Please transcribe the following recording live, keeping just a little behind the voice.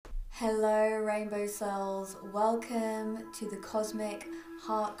Hello, Rainbow Souls. Welcome to the Cosmic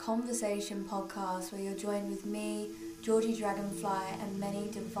Heart Conversation podcast, where you're joined with me, Georgie Dragonfly, and many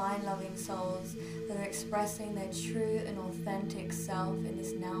divine loving souls that are expressing their true and authentic self in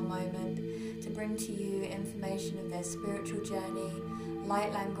this now moment to bring to you information of their spiritual journey,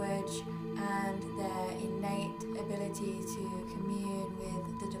 light language, and their innate ability to commune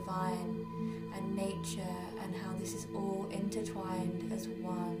with the divine and nature, and how this is all intertwined as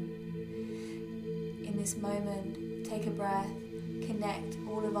one. In this moment, take a breath, connect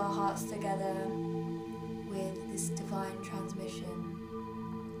all of our hearts together with this divine transmission.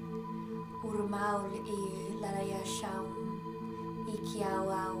 Urmaul I lalaya sham,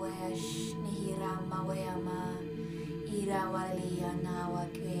 ikiawa wesh nihirama weama, irawaliya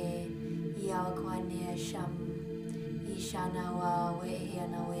nawakwe, iawakwane sham, ishanawa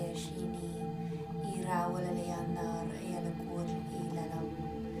wehiana weshini, irawaliyanar yalakur ilalam.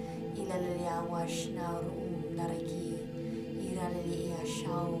 Ilalia washna naraki Iralia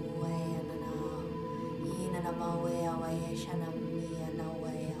shawe anana Inanamawe away shanam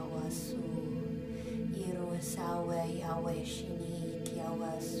yanawe awasu Iru sawe yawe shini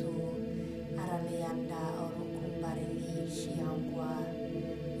kiawasu Aralianda orukumbarili shiangwa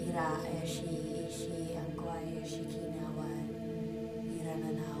Ira eshi ishi angwa eshikinawa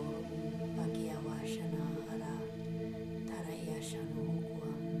Iranana orum bagiawa shana ara Taraya shanu.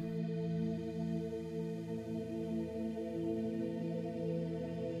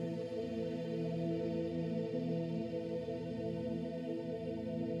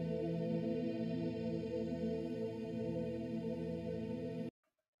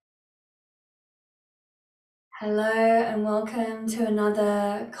 Hello and welcome to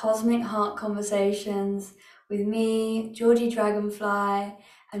another Cosmic Heart Conversations with me, Georgie Dragonfly,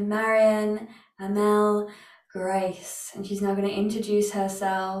 and Marion, Amael, Grace. And she's now going to introduce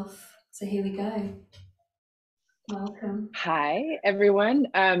herself. So here we go. Welcome. Hi, everyone.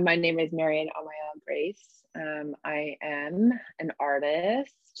 My name is Marion, Amael, Grace. I am an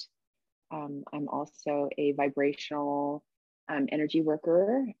artist. I'm also a vibrational energy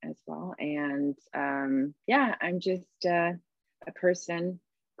worker as well. And yeah, I'm just a person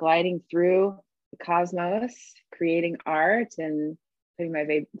gliding through the cosmos, creating art and putting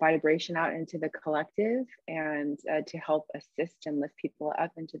my vibration out into the collective, and to help assist and lift people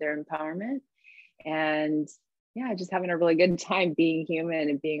up into their empowerment. And yeah, just having a really good time being human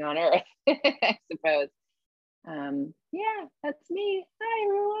and being on Earth, I suppose. Yeah, that's me.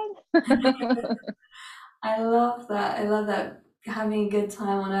 Hi, everyone. I love that. I love that, having a good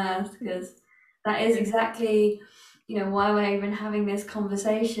time on Earth, because that is exactly, why we're even having this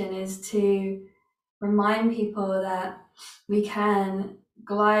conversation, is to remind people that we can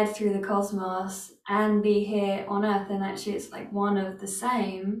glide through the cosmos and be here on Earth, and actually it's like one of the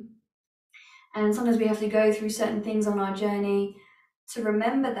same. And sometimes we have to go through certain things on our journey to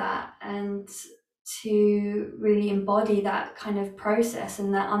remember that and to really embody that kind of process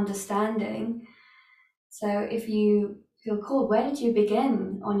and that understanding. So if you feel called, where did you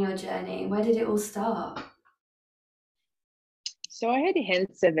begin on your journey? Where did it all start? So I had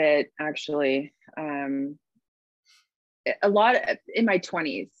hints of it actually, a lot in my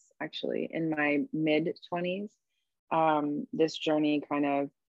 20s, actually, in my mid 20s. This journey kind of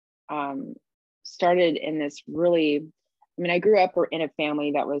started in this really, I grew up in a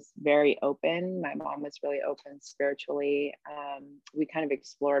family that was very open. My mom was really open spiritually. We kind of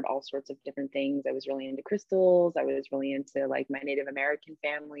explored all sorts of different things. I was really into crystals. I was really into like my Native American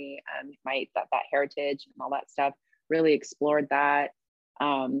family, that heritage and all that stuff. Really explored that.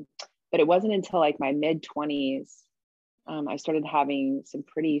 But it wasn't until like my mid 20s, I started having some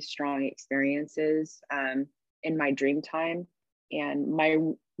pretty strong experiences in my dream time. And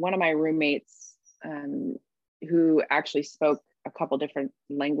one of my roommates, who actually spoke a couple different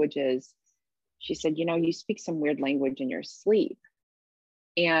languages, she said, you speak some weird language in your sleep.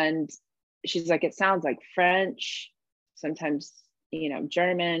 And she's like, it sounds like French, sometimes,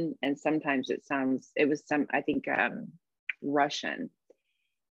 German, and sometimes it was I think, Russian.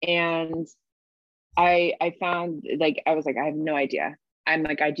 And I found, like, I was like, I have no idea. I'm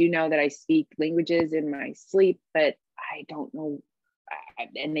like, I do know that I speak languages in my sleep, but I don't know,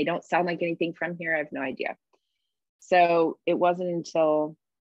 and they don't sound like anything from here. I have no idea. So it wasn't until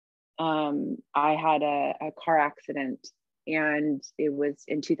I had a car accident, and it was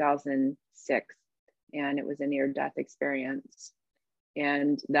in 2006, and it was a near-death experience.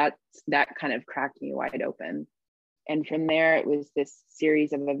 And that kind of cracked me wide open. And from there, it was this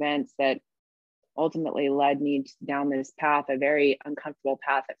series of events that ultimately led me down this path, a very uncomfortable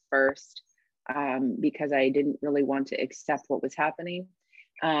path at first, because I didn't really want to accept what was happening.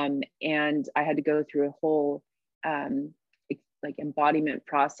 And I had to go through a whole like embodiment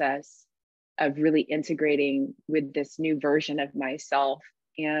process of really integrating with this new version of myself.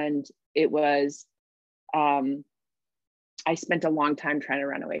 And it was, I spent a long time trying to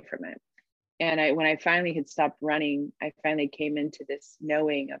run away from it. And when I finally had stopped running, I finally came into this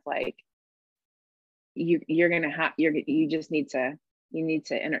knowing of like, you just need to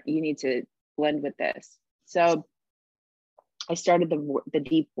blend with this. So I started the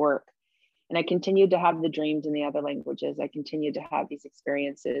deep work, and I continued to have the dreams in the other languages. I continued to have these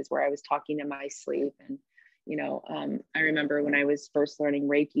experiences where I was talking in my sleep. And, I remember when I was first learning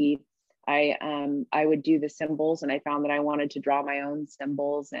Reiki, I would do the symbols, and I found that I wanted to draw my own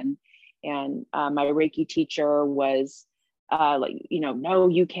symbols. And my Reiki teacher was like, no,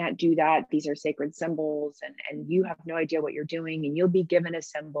 you can't do that. These are sacred symbols, and you have no idea what you're doing, and you'll be given a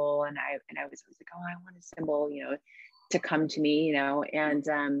symbol. And I was like, oh, I want a symbol, to come to me,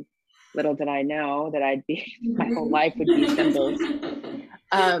 and little did I know that my whole life would be symbols.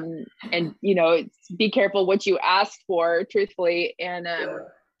 And, be careful what you ask for, truthfully. And,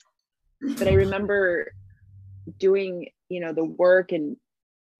 but I remember doing, the work, and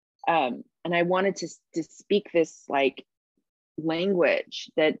I wanted to speak this like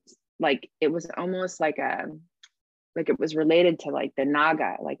language that like, it was almost like it was related to like the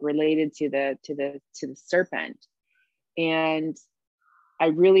Naga, like related to the serpent. And I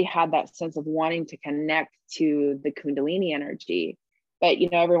really had that sense of wanting to connect to the Kundalini energy. But,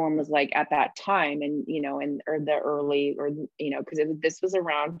 everyone was like at that time, and, or the early, or, because this was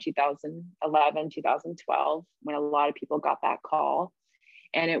around 2011, 2012, when a lot of people got that call.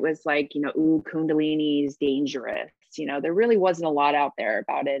 And it was like, ooh, Kundalini is dangerous. There really wasn't a lot out there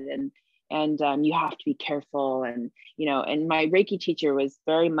about it. And you have to be careful. And, and my Reiki teacher was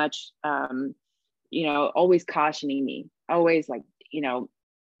very much, always cautioning me, always like,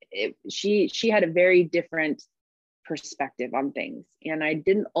 she had a very different perspective on things. And I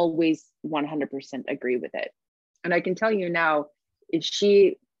didn't always 100% agree with it. And I can tell you now, if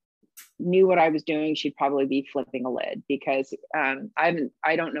she knew what I was doing, she'd probably be flipping a lid, because I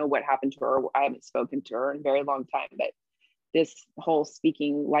don't know what happened to her. I haven't spoken to her in a very long time, but this whole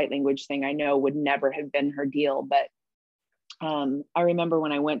speaking light language thing, I know would never have been her deal. But I remember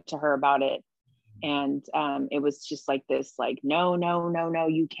when I went to her about it, and it was just like this, like, no,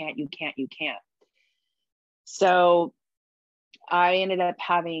 you can't. So I ended up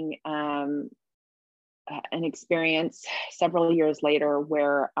having an experience several years later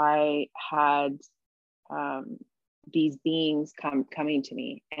where I had these beings coming to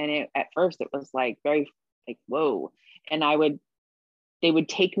me. And at first it was like very like, whoa. And they would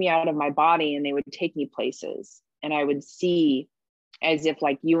take me out of my body, and they would take me places, and I would see, as if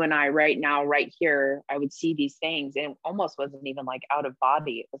like you and I right now, right here, I would see these things, and it almost wasn't even like out of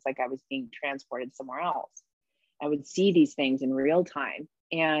body. It was like I was being transported somewhere else. I would see these things in real time,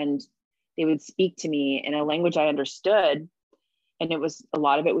 and they would speak to me in a language I understood. And a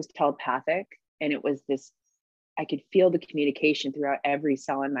lot of it was telepathic. And it was this, I could feel the communication throughout every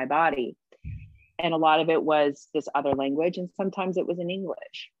cell in my body. And a lot of it was this other language. And sometimes it was in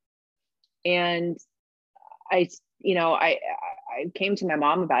English. And I came to my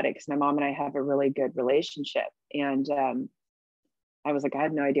mom about it, because my mom and I have a really good relationship. And I was like, I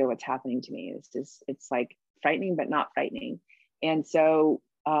have no idea what's happening to me. It's like frightening, but not frightening. And so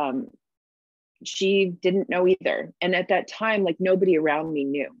she didn't know either. And at that time, like nobody around me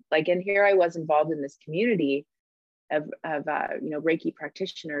knew. Like, and here I was involved in this community of Reiki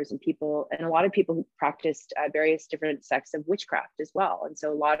practitioners and people, and a lot of people who practiced various different sects of witchcraft as well. And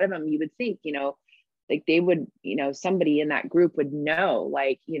so a lot of them, you would think, like they would, somebody in that group would know,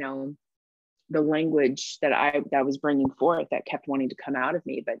 like, the language that I was bringing forth that kept wanting to come out of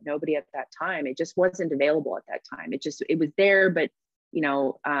me. But nobody at that time, it just wasn't available at that time. It was there, but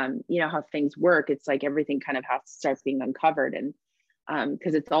how things work. It's like everything kind of has to start being uncovered. And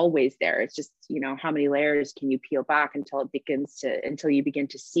because it's always there. It's just, how many layers can you peel back until you begin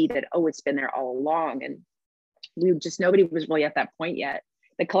to see that, oh, it's been there all along. And nobody was really at that point yet.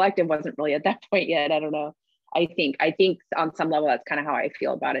 The collective wasn't really at that point yet. I don't know. I think on some level, that's kind of how I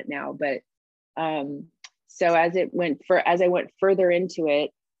feel about it now. But so as I went further into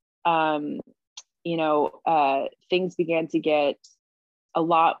it, things began to get a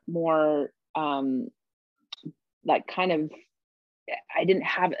lot more like kind of, I didn't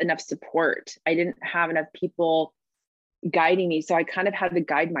have enough support. I didn't have enough people guiding me. So I kind of had to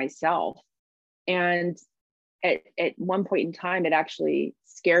guide myself. And at one point in time, it actually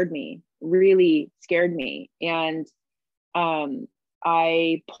really scared me. And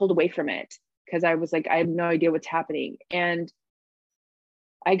I pulled away from it, because I was like, I have no idea what's happening. And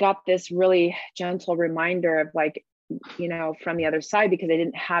I got this really gentle reminder of like, from the other side, because I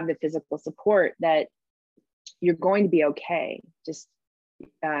didn't have the physical support, that you're going to be okay. Just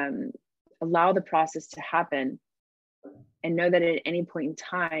allow the process to happen, and know that at any point in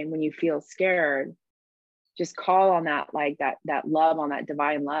time when you feel scared, just call on that, like that love, on that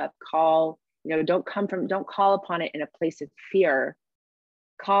divine love. Call, don't call upon it in a place of fear.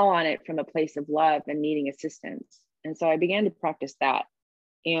 Call on it from a place of love and needing assistance. And so I began to practice that.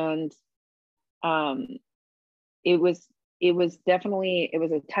 And it was definitely, it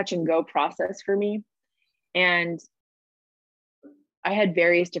was a touch and go process for me. And I had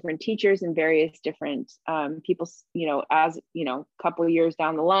various different teachers and various different people, as, a couple of years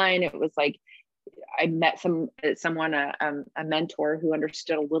down the line, it was like, I met someone, a mentor who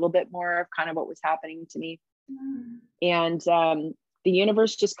understood a little bit more of kind of what was happening to me. And the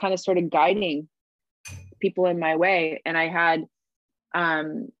universe just kind of started guiding people in my way. And I had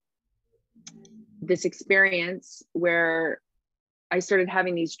this experience where I started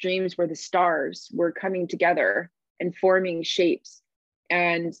having these dreams where the stars were coming together and forming shapes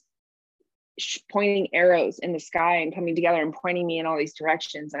and pointing arrows in the sky and coming together and pointing me in all these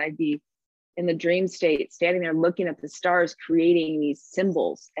directions. And I'd be in the dream state, standing there looking at the stars, creating these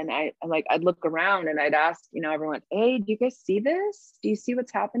symbols. And I'd look around and I'd ask, everyone, hey, do you guys see this? Do you see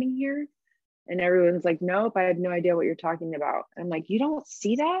what's happening here? And everyone's like, nope, I have no idea what you're talking about. I'm like, you don't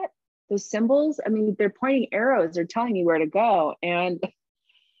see that? Those symbols? I mean, they're pointing arrows, they're telling you where to go. And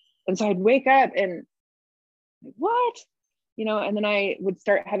so I'd wake up and like, what? And then I would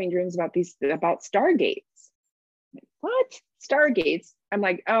start having dreams about stargates. Like, what? Stargates? I'm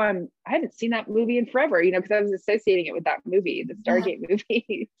like, oh, I haven't seen that movie in forever, because I was associating it with that movie, the Stargate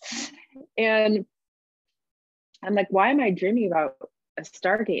movie. And I'm like, why am I dreaming about a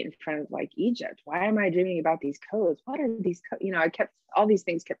Stargate in front of like Egypt? Why am I dreaming about these codes? What are these codes? All these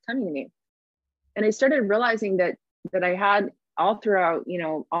things kept coming to me. And I started realizing that I had all throughout,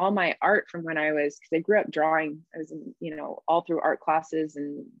 all my art from when because I grew up drawing. I was in, all through art classes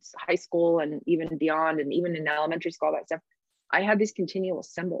and high school and even beyond, and even in elementary school, all that stuff. I had these continual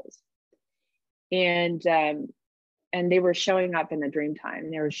symbols, and they were showing up in the dream time,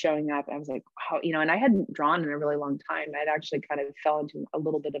 and they were showing up. And I was like, wow, and I hadn't drawn in a really long time. I'd actually kind of fell into a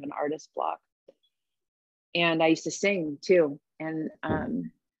little bit of an artist block. And I used to sing too. And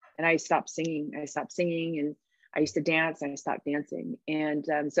I stopped singing. And I used to dance and I stopped dancing. And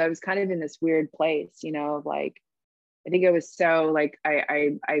so I was kind of in this weird place, of like, I think it was so like,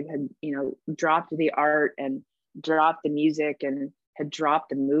 I had, dropped the art and dropped the music and had dropped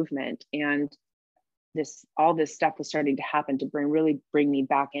the movement. And all this stuff was starting to happen to really bring me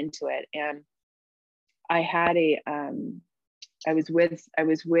back into it. And I had I was with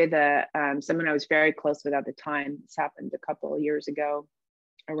someone I was very close with at the time. This happened a couple of years ago,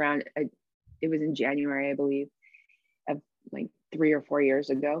 it was in January, I believe, of like 3 or 4 years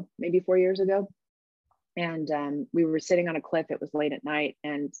ago, maybe 4 years ago. And we were sitting on a cliff. It was late at night,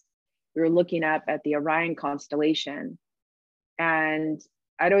 and we were looking up at the Orion constellation. And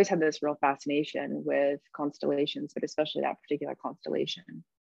I'd always had this real fascination with constellations, but especially that particular constellation.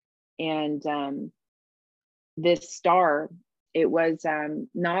 And this star, it was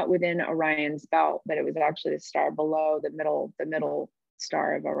not within Orion's belt, but it was actually the star below the middle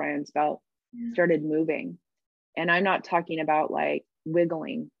star of Orion's belt, started moving. And I'm not talking about like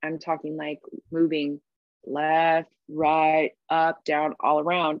wiggling. I'm talking like moving left, right, up, down, all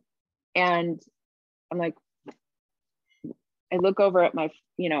around. And I'm like, I look over at my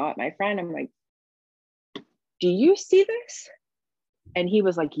friend. I'm like, do you see this? And he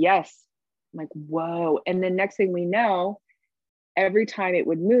was like, yes. I'm like, whoa. And then next thing we know, every time it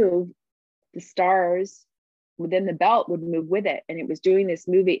would move, the stars within the belt would move with it. And it was doing this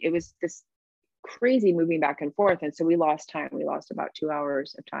movie. It was this crazy moving back and forth. And so we lost time. We lost about 2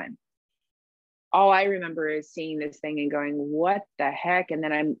 hours of time. All I remember is seeing this thing and going, what the heck? And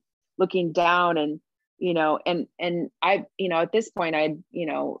then I'm looking down and, and I, at this point I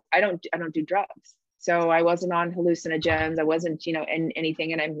don't do drugs. So I wasn't on hallucinogens. I wasn't, in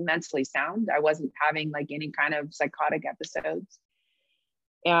anything, and I'm mentally sound. I wasn't having like any kind of psychotic episodes.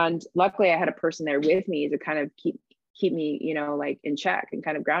 And luckily I had a person there with me to kind of keep me, like in check and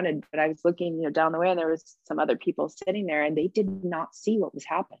kind of grounded. But I was looking, down the way, and there was some other people sitting there, and they did not see what was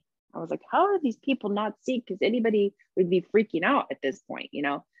happening. I was like, how are these people not see? Because anybody would be freaking out at this point,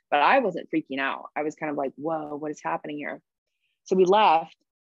 but I wasn't freaking out. I was kind of like, whoa, what is happening here? So we left,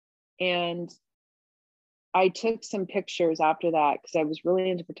 and I took some pictures after that because I was really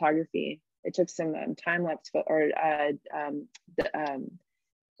into photography. I took some time-lapse it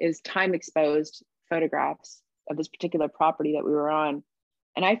was time exposed photographs of this particular property that we were on.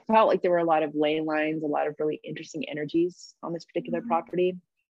 And I felt like there were a lot of ley lines, a lot of really interesting energies on this particular property.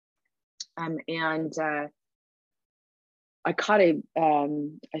 And I caught a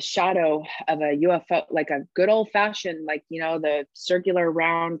shadow of a UFO, like a good old fashioned, like, you know, the circular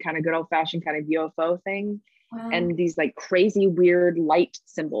round kind of good old fashioned kind of UFO thing. Wow. And these like crazy, weird light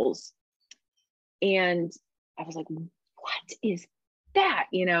symbols. And I was like, what is that?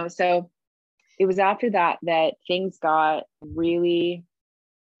 You know, so it was after that things got really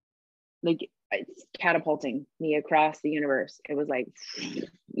like catapulting me across the universe. It was like,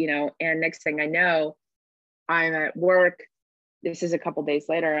 you know, and next thing I know, I'm at work. This is a couple days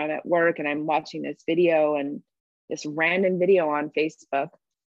later. I'm at work and I'm watching this video, and this random video on Facebook.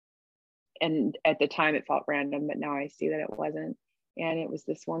 And at the time it felt random, but now I see that it wasn't. And it was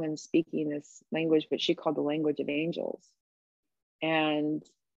this woman speaking this language, but she called the language of angels. And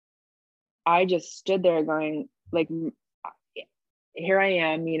I just stood there going, like, here I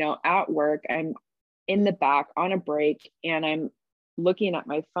am, you know, at work. I'm in the back on a break, and I'm looking at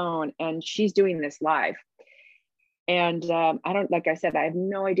my phone, and she's doing this live. And I don't, like I said, I have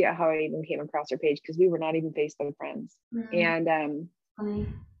no idea how I even came across her page, because we were not even Facebook friends. And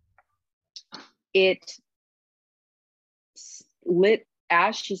it lit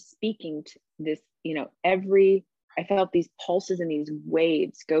as she's speaking to this, you know, I felt these pulses and these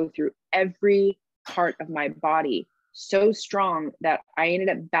waves go through every part of my body so strong that I ended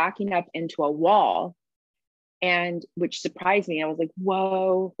up backing up into a wall, and which surprised me. I was like,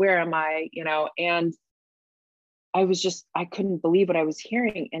 whoa, where am I? You know, and I couldn't believe what I was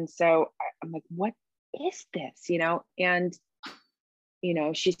hearing. And so I'm like, what is this? You know, and, you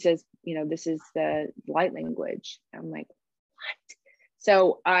know, she says, you know, this is the light language. I'm like, what?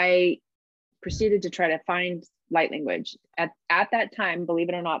 So I proceeded to try to find light language. At that time, believe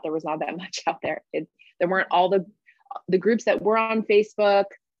it or not, there was not that much out there. There weren't all the groups that were on Facebook.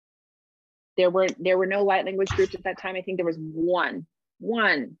 There were no light language groups at that time. I think there was one,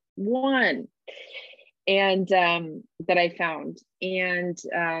 and that I found. And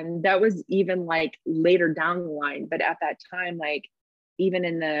that was even like later down the line. But at that time, like even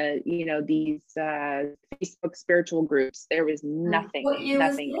in the, you know, these Facebook spiritual groups, there was nothing. What year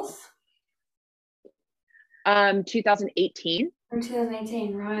nothing. was this? 2018. From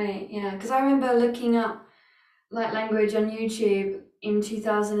 2018, right? Yeah, because I remember looking up light language on YouTube in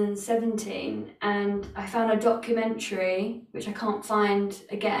 2017, and I found a documentary which I can't find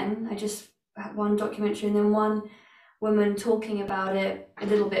again. I just had one documentary and then one woman talking about it a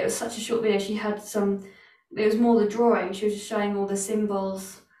little bit. It was such a short video. She had it was more the drawing. She was just showing all the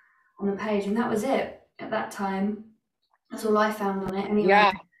symbols on the page, and that was it at that time. That's all I found on it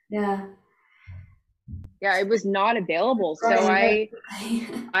anyway. Yeah. Yeah, it was not available. So I'm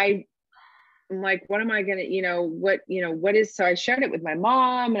like, what am I gonna, what is, so I shared it with my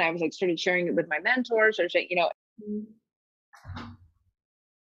mom, and I was like, started sharing it with my mentors, or, you know.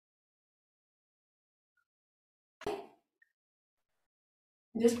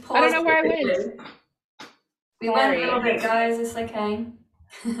 Just pause. I don't know where I went. We went a little bit, guys. It's okay.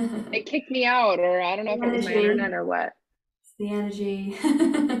 It kicked me out, or I don't know if it was my internet or what. It's the energy.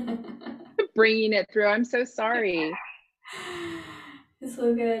 Bringing it through. I'm so sorry. It's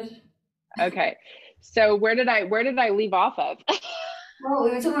so good. Okay, so where did I leave off of? Well,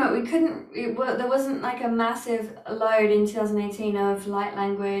 we were talking about there wasn't like a massive load in 2018 of light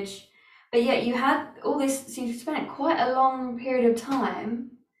language, but yet you had all this, so you spent quite a long period of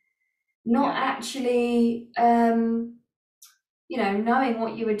time not actually knowing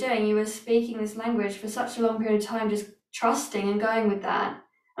what you were doing. You were speaking this language for such a long period of time, just trusting and going with that,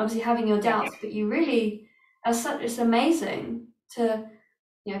 obviously having your doubts, but you really, it's amazing to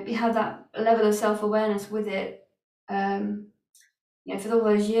have that level of self-awareness with it, for all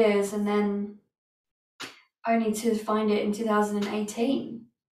those years, and then only to find it in 2018,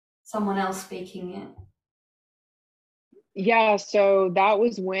 someone else speaking it. Yeah, so that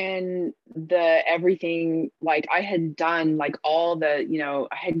was when everything, like I had done like all the,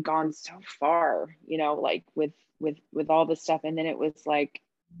 I had gone so far, like with all the stuff. And then it was like,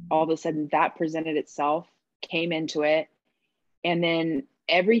 all of a sudden that presented itself, came into it. And then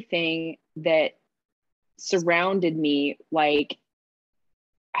everything that surrounded me, like,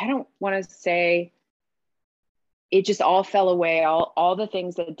 I don't want to say it just all fell away. All the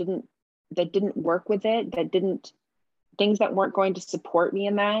things that didn't work with it, things that weren't going to support me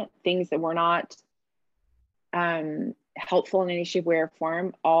in that, things that were not helpful in any shape, way, or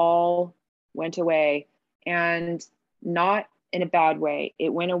form, all went away, and not in a bad way.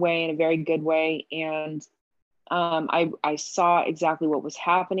 It went away in a very good way. And I saw exactly what was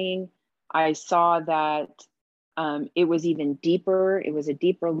happening. I saw that It was even deeper. It was a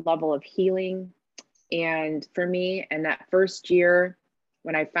deeper level of healing. And for me, in that first year,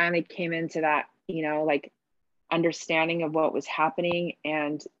 when I finally came into that, like understanding of what was happening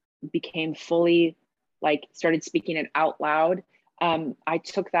and became fully, like, started speaking it out loud, I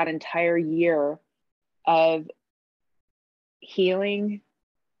took that entire year of healing,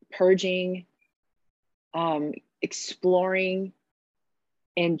 purging, exploring,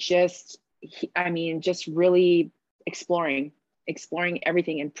 and just really exploring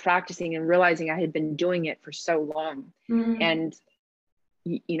everything and practicing and realizing I had been doing it for so long. And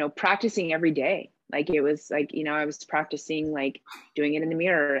practicing every day. Like, it was like, I was practicing, like, doing it in the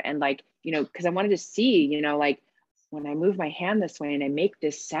mirror, and like, because I wanted to see, like, when I move my hand this way and I make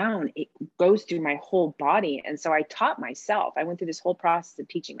this sound, it goes through my whole body. And so I taught myself. I went through this whole process of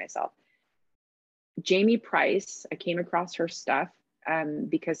teaching myself. Jamie Price, I came across her stuff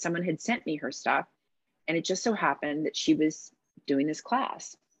because someone had sent me her stuff, and it just so happened that she was doing this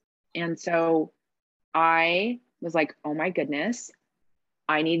class. And so I was like, oh my goodness,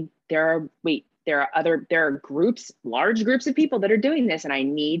 there are groups, large groups of people that are doing this, and I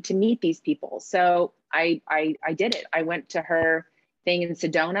need to meet these people. So I did it. I went to her thing in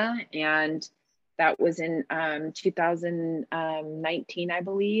Sedona, and that was in 2019, I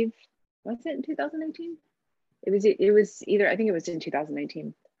believe. Was it in 2019? It was either, I think it was in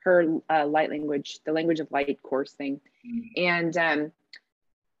 2019, her light language, the language of light course thing. And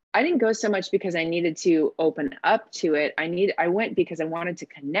I didn't go so much because I needed to open up to it. I went because I wanted to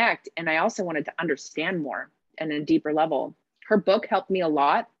connect, and I also wanted to understand more and a deeper level. Her book helped me a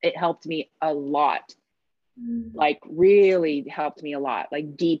lot. It helped me a lot. Like, really helped me a lot,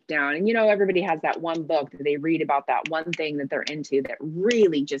 like deep down. And everybody has that one book that they read about, that one thing that they're into, that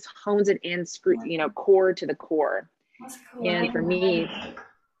really just hones it in, core to the core. That's cool. And for me,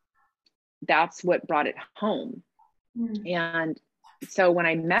 that's what brought it home. And so when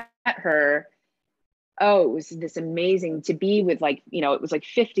I met her, it was this amazing to be with, like, it was like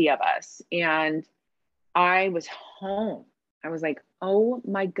 50 of us, and I was home. I was like, oh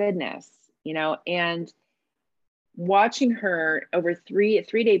my goodness, and watching her over a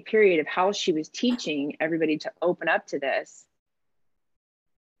 3-day period of how she was teaching everybody to open up to this.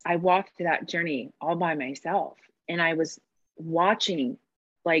 I walked that journey all by myself, and I was watching,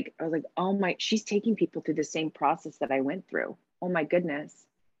 like, I was like, oh my, she's taking people through the same process that I went through. Oh my goodness,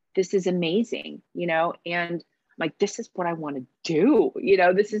 this is amazing, and like, this is what I want to do.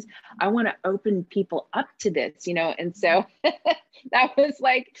 I want to open people up to this, and so that was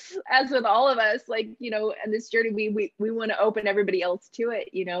like, as with all of us, like, and this journey, we want to open everybody else to it.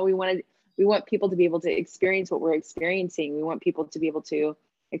 We want people to be able to experience what we're experiencing. We want people to be able to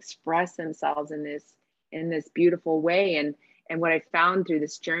express themselves in this beautiful way. And what I found through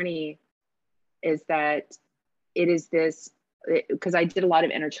this journey is that it is this, because I did a lot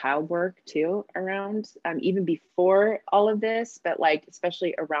of inner child work too around, even before all of this, but like,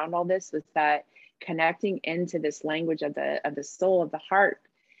 especially around all this, was that connecting into this language of the soul, of the heart,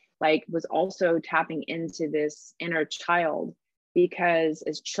 like, was also tapping into this inner child, because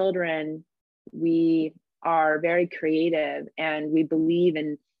as children, we are very creative, and we believe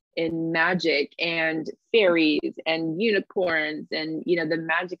in magic and fairies and unicorns and, the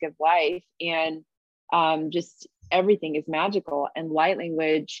magic of life. And just everything is magical, and light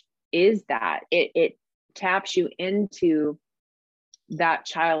language is that. It taps you into that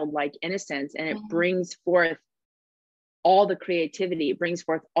childlike innocence, and it brings forth all the creativity, it brings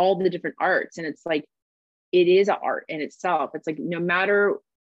forth all the different arts. And it's like, it is an art in itself. It's like, no matter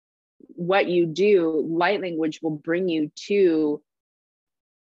what you do, light language will bring you to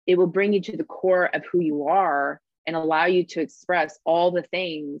the core of who you are, and allow you to express all the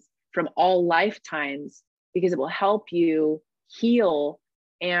things from all lifetimes, because it will help you heal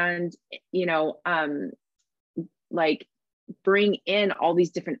and, like, bring in all these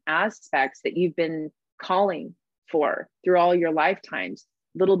different aspects that you've been calling for through all your lifetimes,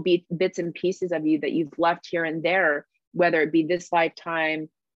 little bits and pieces of you that you've left here and there, whether it be this lifetime,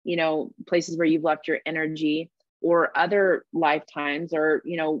 places where you've left your energy, or other lifetimes, or,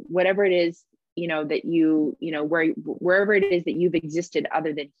 whatever it is, that wherever it is that you've existed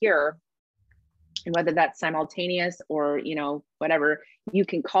other than here. And whether that's simultaneous or, whatever, you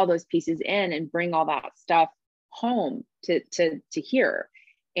can call those pieces in and bring all that stuff home to here.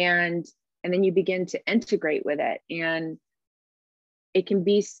 And then you begin to integrate with it. And it can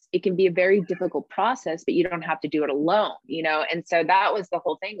be a very difficult process, but you don't have to do it alone, And so that was the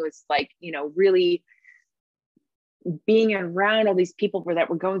whole thing, was like, really being around all these people that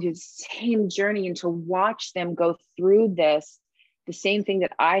were going through the same journey, and to watch them go through the same thing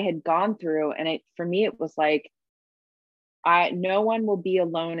that I had gone through. And for me, it was like, no one will be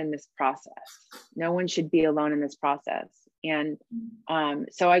alone in this process. No one should be alone in this process. And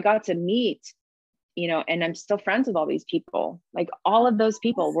so I got to meet, and I'm still friends with all these people. Like all of those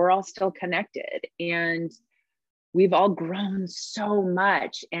people, we're all still connected, and we've all grown so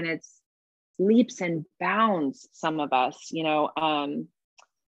much, and it's leaps and bounds, some of us, and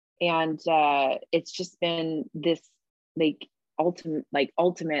it's just been this ultimate,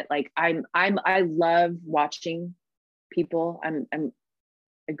 I love watching people. I'm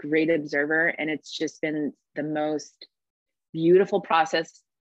a great observer, and it's just been the most beautiful process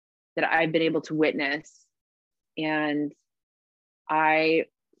that I've been able to witness. And I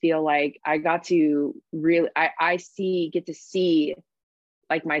feel like I got to really, get to see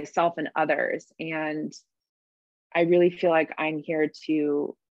like myself and others. And I really feel like I'm here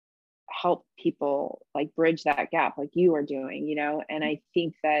to help people like bridge that gap like you are doing, and I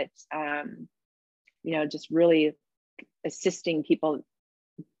think that, just really assisting people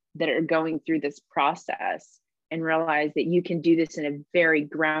that are going through this process, and realize that you can do this in a very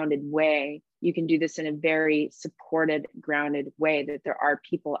grounded way. You can do this in a very supported, grounded way, that there are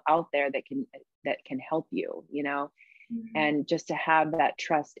people out there that can help you, and just to have that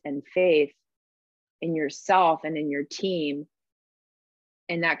trust and faith in yourself and in your team.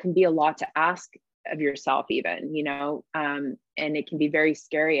 And that can be a lot to ask of yourself even, and it can be very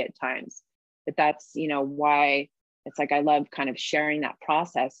scary at times, but that's, why it's like, I love kind of sharing that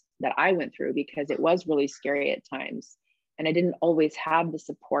process that I went through, because it was really scary at times. And I didn't always have the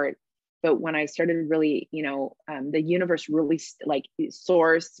support. But when I started really, the universe really, like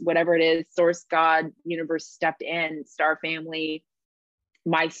source, whatever it is, source, God, universe stepped in, star family,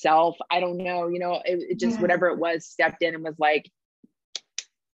 myself, I don't know, it just, whatever it was, stepped in and was like,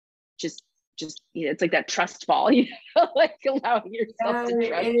 just, it's like that trust fall, like allowing yourself to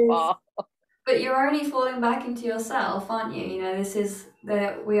trust fall. But you're only falling back into yourself, aren't you? This is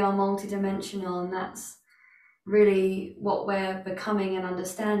that we are multidimensional, and that's really what we're becoming and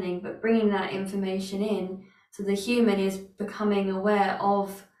understanding. But bringing that information in, so the human is becoming aware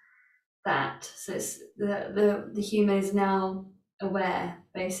of that. So it's the human is now aware,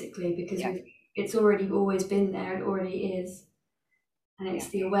 basically, because it's already always been there. It already is, and it's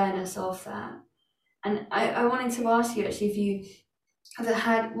the awareness of that. And I wanted to ask you actually, if you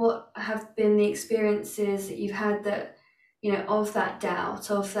what have been the experiences that you've had that, of that doubt,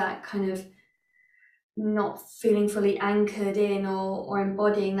 of that kind of not feeling fully anchored in or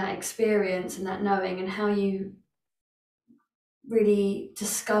embodying that experience and that knowing, and how you really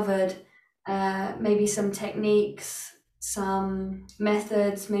discovered maybe some techniques, some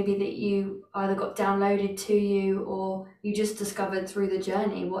methods maybe that you either got downloaded to you or you just discovered through the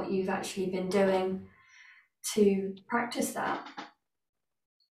journey, what you've actually been doing to practice that.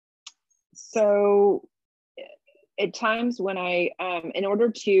 So at times when I, in order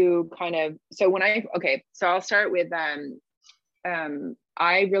to kind of, so I'll start with, I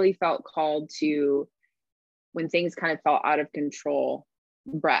really felt called to, when things kind of felt out of control,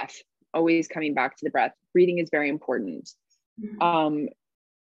 breath, always coming back to the breath. Breathing is very important. And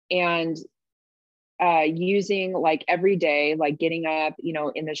using like every day, like getting up,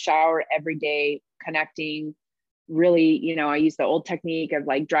 in the shower every day, connecting, really, I use the old technique of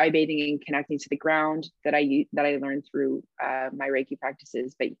like dry bathing and connecting to the ground that I learned through my Reiki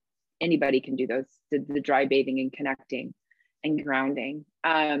practices, but anybody can do those, the dry bathing and connecting and grounding.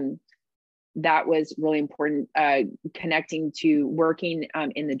 That was really important. Connecting to working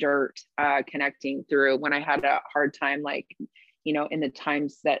in the dirt, connecting through when I had a hard time, like, in the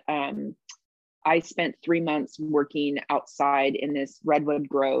times that I spent 3 months working outside in this redwood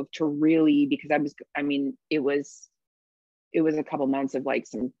grove to really, because it was a couple months of like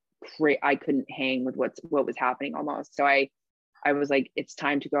I couldn't hang with what was happening almost. So I was like, it's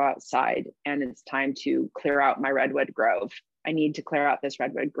time to go outside and it's time to clear out my redwood grove. I need to clear out this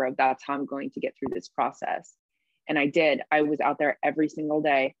redwood grove. That's how I'm going to get through this process. And I did. I was out there every single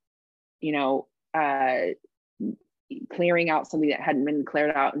day, clearing out something that hadn't been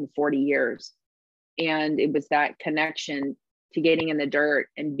cleared out in 40 years. And it was that connection to getting in the dirt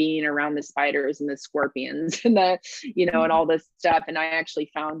and being around the spiders and the scorpions and and all this stuff. And I actually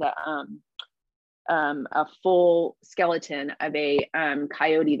found a full skeleton of a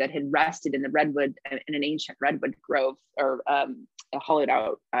coyote that had rested in the redwood, in an ancient redwood grove, or a hollowed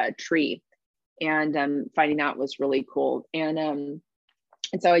out tree. And finding that was really cool. And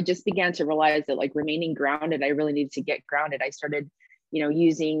so I just began to realize that, like, remaining grounded, I really needed to get grounded. I started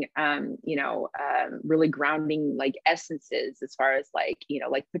using, really grounding, like, essences, as far as like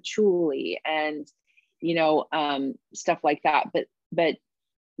patchouli and, stuff like that. But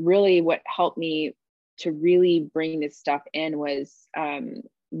really what helped me to really bring this stuff in was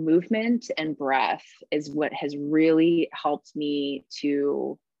movement and breath is what has really helped me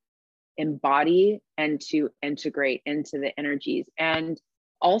to embody and to integrate into the energies. And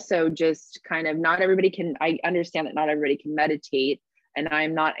also just kind of, I understand that not everybody can meditate, and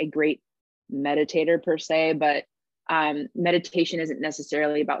I'm not a great meditator per se, but meditation isn't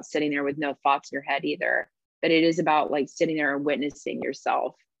necessarily about sitting there with no thoughts in your head either, but it is about like sitting there and witnessing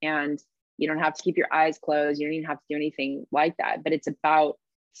yourself. And you don't have to keep your eyes closed. You don't even have to do anything like that, but it's about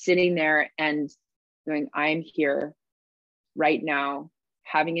sitting there and going, I'm here right now,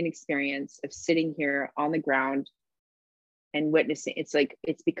 having an experience of sitting here on the ground and witnessing. It's like,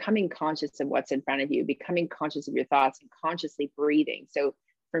 it's becoming conscious of what's in front of you, becoming conscious of your thoughts and consciously breathing. So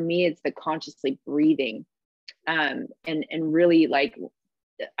for me, it's the consciously breathing. And really, like,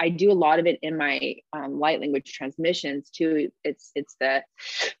 I do a lot of it in my light language transmissions too. It's the,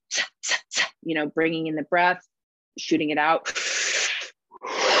 bringing in the breath, shooting it out,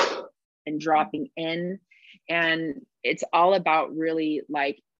 and dropping in. And it's all about really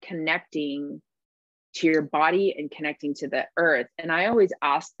like connecting to your body and connecting to the earth. And I always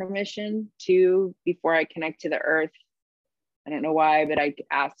ask permission too before I connect to the earth. I don't know why, but I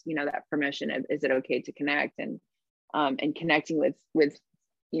ask, that permission of, is it okay to connect? And connecting with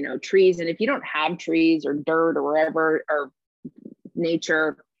trees. And if you don't have trees or dirt or wherever, or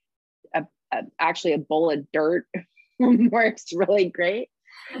nature, actually a bowl of dirt works really great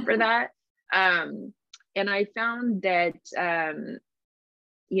for that. And I found that,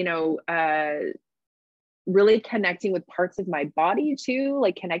 really connecting with parts of my body too,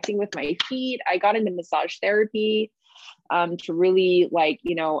 like connecting with my feet. I got into massage therapy to really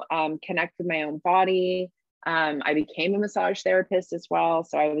connect with my own body. I became a massage therapist as well.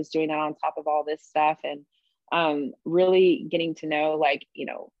 So I was doing that on top of all this stuff, and really getting to know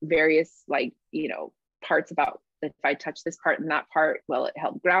various parts about, if I touch this part and that part, will it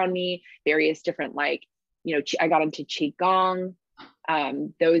help ground me? Various different I got into Qigong,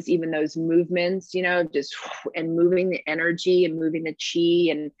 those movements, just, and moving the energy and moving the chi,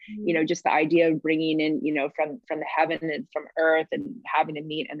 and just the idea of bringing in from the heaven and from earth, and having to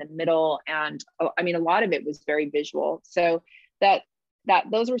meet in the middle. And I mean, a lot of it was very visual. So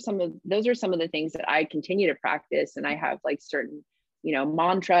those are some of the things that I continue to practice. And I have like certain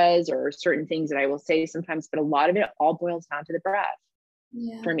mantras or certain things that I will say sometimes, but a lot of it all boils down to the breath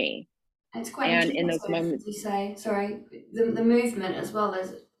for me. It's quite And in intuitive, those moments, you say, sorry, the movement as well.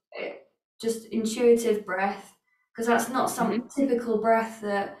 There's just intuitive breath, because that's not some typical breath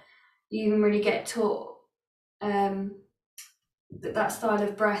that you even really get taught. That style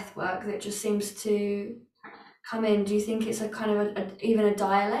of breath work that just seems to come in. Do you think it's a kind of even a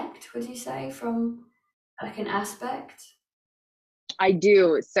dialect, would you say, from like an aspect? I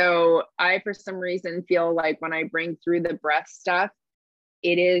do. So I, for some reason, feel like when I bring through the breath stuff,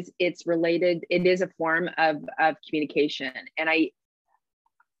 it's related. It is a form of communication. And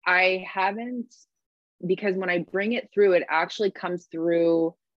I haven't, because when I bring it through, it actually comes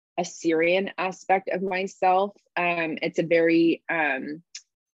through a Syrian aspect of myself. It's a very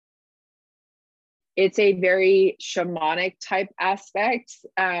shamanic type aspect.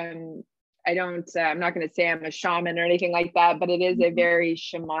 I'm not going to say I'm a shaman or anything like that, but it is a very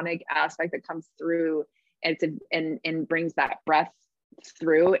shamanic aspect that comes through, and brings that breath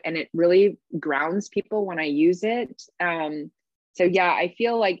through, and it really grounds people when I use it. So yeah, I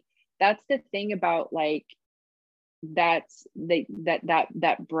feel like that's the thing about like that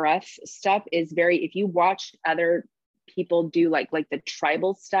breath stuff is very, if you watch other people do like the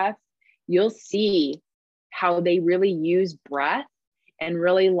tribal stuff, you'll see how they really use breath and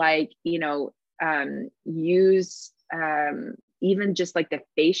really use even just like the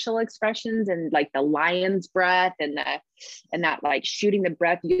facial expressions, and like the lion's breath and that like shooting the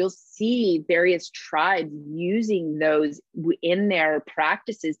breath. You'll see various tribes using those in their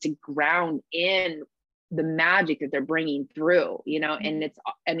practices to ground in the magic that they're bringing through, and it's,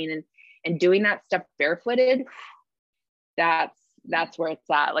 I mean, and doing that stuff barefooted, that's where it's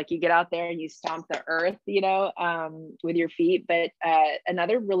at. Like you get out there and you stomp the earth, with your feet. But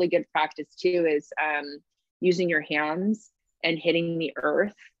another really good practice too is using your hands and hitting the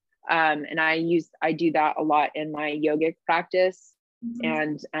earth. And I do that a lot in my yogic practice.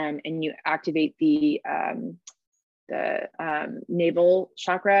 And you activate the navel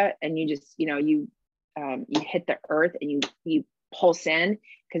chakra, and you just, you hit the earth and you pulse in,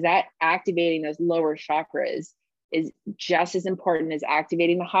 because that activating those lower chakras is just as important as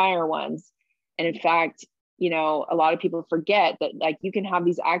activating the higher ones. And in fact, a lot of people forget that like you can have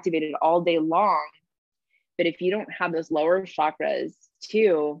these activated all day long, but if you don't have those lower chakras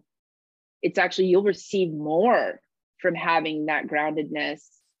too, it's actually, you'll receive more from having that groundedness.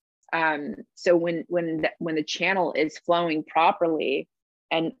 So when the channel is flowing properly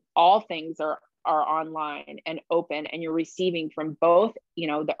and all things are online and open, and you're receiving from both,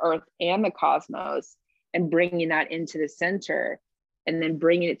 the earth and the cosmos, and bringing that into the center, and then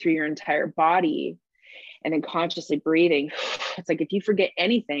bringing it through your entire body, and then consciously breathing. It's like, if you forget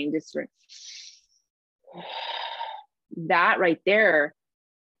anything, just that right there,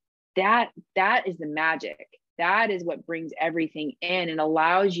 that is the magic. That is what brings everything in and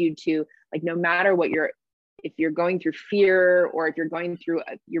allows you to, like, no matter what if you're going through fear, or if you're going through,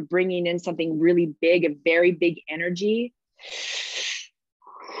 you're bringing in something really big, a very big energy.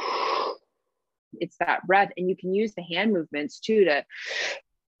 It's that breath. And you can use the hand movements too to,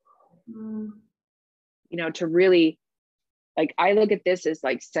 to really, like, I look at this as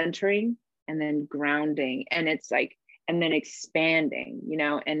like centering and then grounding. And it's like, and then expanding,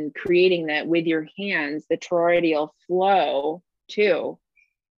 and creating that with your hands, the toroidal flow too.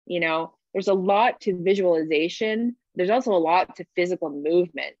 There's a lot to visualization. There's also a lot to physical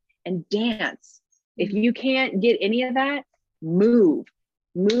movement and dance. If you can't get any of that, move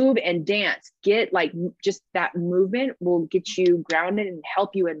and dance. Get, like, just that movement will get you grounded and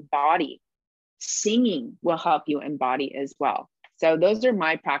help you embody. Singing will help you embody as well. So those are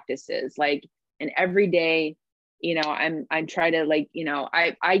my practices. Like, an everyday, I'm trying to, like,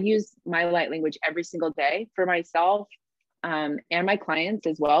 I use my light language every single day for myself, and my clients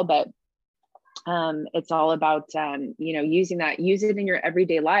as well. But it's all about, use it in your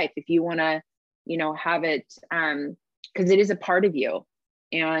everyday life. If you want to, have it, because it is a part of you.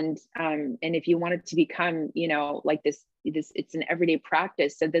 And if you want it to become, like this, it's an everyday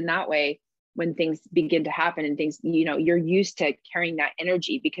practice. So then that way, when things begin to happen and things, you're used to carrying that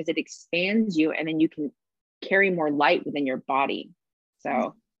energy, because it expands you, and then you can carry more light within your body.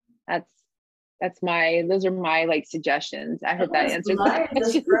 So those are my, like, suggestions. I hope that answers that.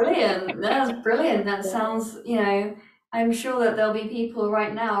 That's brilliant. That's brilliant. That sounds, I'm sure that there'll be people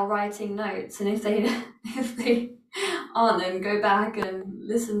right now writing notes, and if they aren't, then go back and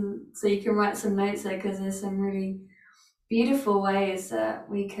listen so you can write some notes there, because there's some really beautiful ways that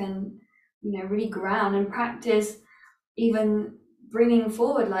we can, really ground and practice even bringing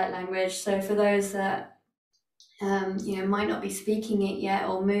forward light language. So for those that might not be speaking it yet,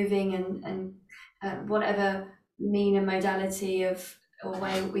 or moving and whatever mean and modality of or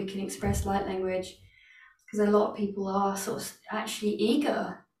way we can express light language, because a lot of people are sort of actually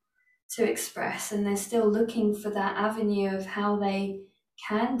eager to express, and they're still looking for that avenue of how they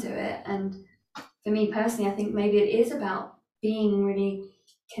can do it. And for me personally, I think maybe it is about being really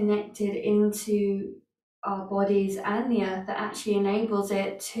connected into our bodies and the earth that actually enables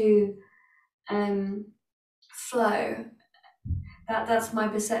it to flow. That's my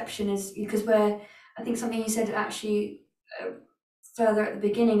perception, is because I think something you said actually further at the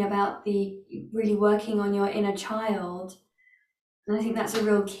beginning about the really working on your inner child, and I think that's a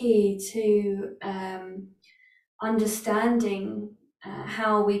real key to understanding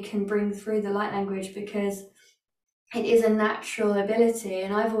how we can bring through the light language, because it is a natural ability.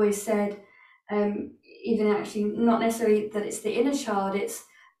 And I've always said, even actually not necessarily that it's the inner child, it's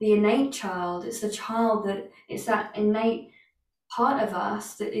the innate child. It's the child it's that innate part of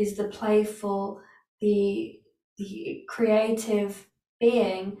us that is the playful, the creative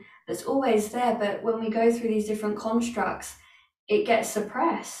being that's always there. But when we go through these different constructs, it gets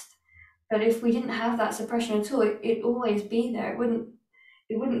suppressed. But if we didn't have that suppression at all, it'd always be there. It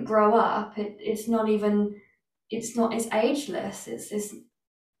wouldn't grow up. It's ageless.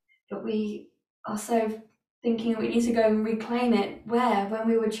 But we are so thinking we need to go and reclaim it when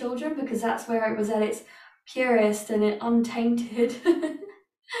we were children, because that's where it was at its purest and untainted.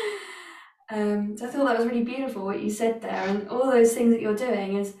 So I thought that was really beautiful what you said there, and all those things that you're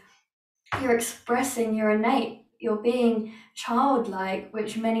doing is you're expressing your innate, you're being childlike,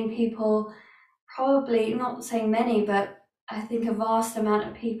 which many people, probably not saying many, but I think a vast amount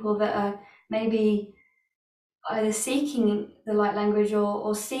of people that are maybe either seeking the light language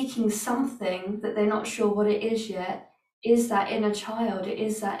or seeking something that they're not sure what it is yet, is that inner child. It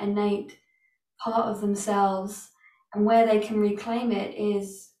is that innate part of themselves, and where they can reclaim it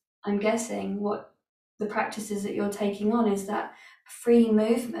is, I'm guessing, what the practices that you're taking on is that free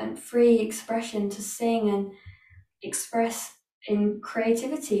movement, free expression, to sing and express in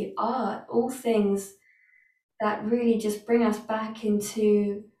creativity, art, all things that really just bring us back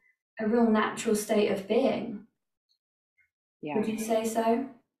into a real natural state of being. Yeah. Would you say so?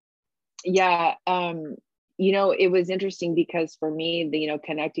 Yeah. It was interesting because for me,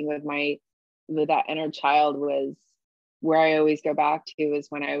 connecting with that inner child was where I always go back to is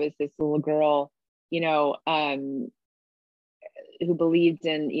when I was this little girl, you know, who believed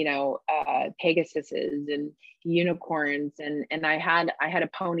in, you know, Pegasuses and unicorns. And I had a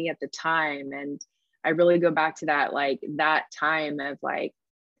pony at the time. And I really go back to that, like that time of like,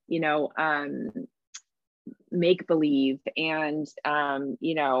 you know, make believe and,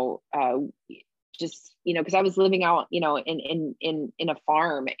 you know, just, you know, because I was living out, you know, in a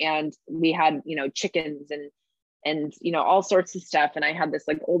farm, and we had, you know, chickens and, you know, all sorts of stuff. And I had this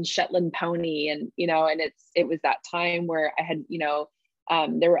like old Shetland pony, and, you know, and it was that time where I had, you know,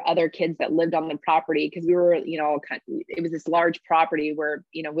 there were other kids that lived on the property, because we were, you know, it was this large property where,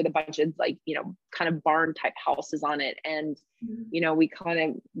 you know, with a bunch of like, you know, kind of barn type houses on it. And, you know,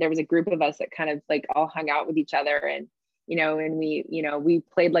 there was a group of us that kind of like all hung out with each other, and, you know, and we, you know, we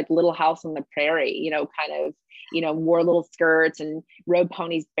played like Little House on the Prairie, you know, kind of, you know, wore little skirts and rode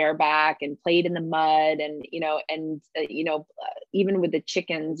ponies bareback and played in the mud. And, you know, even with the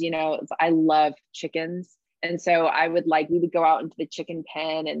chickens, you know, I love chickens. And so we would go out into the chicken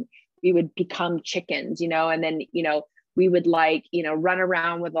pen and we would become chickens, you know, and then, you know, we would like, you know, run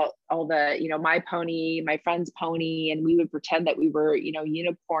around with all the, you know, my pony, my friend's pony, and we would pretend that we were, you know,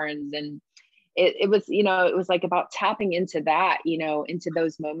 unicorns. And it was, you know, it was like about tapping into that, you know, into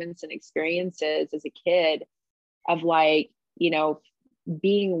those moments and experiences as a kid of like, you know,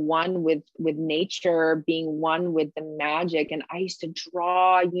 being one with nature, being one with the magic. And I used to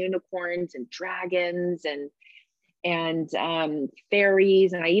draw unicorns and dragons and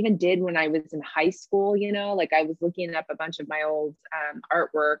fairies. And I even did when I was in high school, you know, like I was looking up a bunch of my old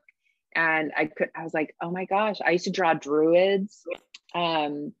artwork, and I was like, oh my gosh, I used to draw druids,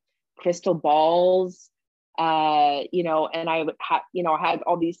 crystal balls, you know, and I would have, you know, I had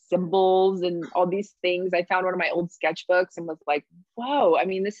all these symbols and all these things. I found one of my old sketchbooks and was like, whoa, I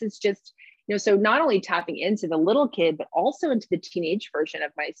mean, this is just, you know, so not only tapping into the little kid, but also into the teenage version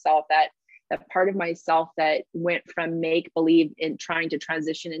of myself, that part of myself that went from make believe in trying to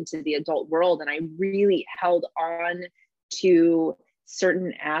transition into the adult world. And I really held on to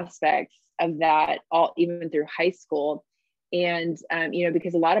certain aspects of that all, even through high school. And, you know,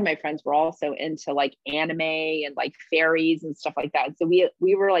 because a lot of my friends were also into like anime and like fairies and stuff like that. So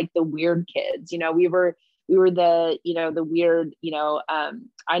we were like the weird kids, you know, we were the, you know, the weird, you know,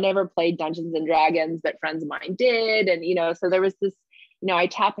 I never played Dungeons and Dragons, but friends of mine did. And, you know, so there was this, you know, I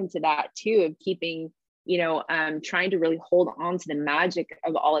tap into that too, of keeping, you know, trying to really hold on to the magic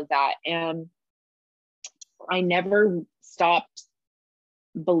of all of that. And I never stopped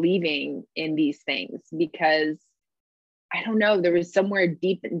believing in these things, because I don't know, there was somewhere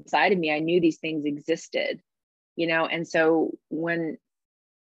deep inside of me, I knew these things existed, you know? And so when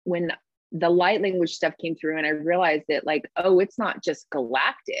the light language stuff came through and I realized that like, oh, it's not just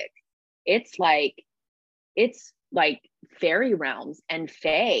galactic. It's like fairy realms and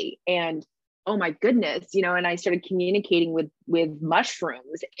fae, and oh my goodness, you know, and I started communicating with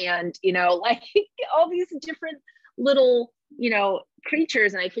mushrooms and, you know, like all these different little, you know,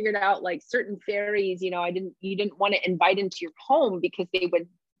 creatures. And I figured out like certain fairies, you know, you didn't want to invite into your home because they would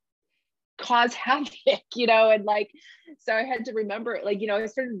cause havoc, you know, and like, so I had to remember, like, you know, I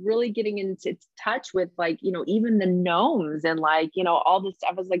started really getting into touch with like, you know, even the gnomes and like, you know, all this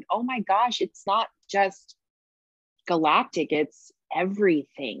stuff. I was like, oh my gosh, it's not just galactic, it's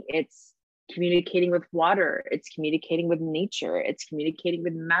everything. It's communicating with water, it's communicating with nature, it's communicating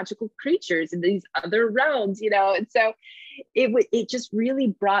with magical creatures in these other realms, you know. And so it just really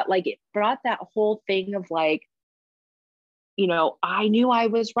brought that whole thing of like, you know, I knew I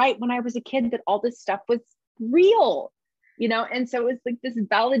was right when I was a kid, that all this stuff was real, you know. And so it was like this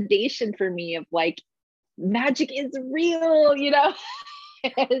validation for me of like, magic is real, you know.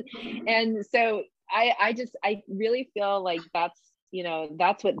 and so I really feel like that's, you know,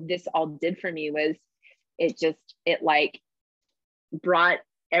 that's what this all did for me, was it like brought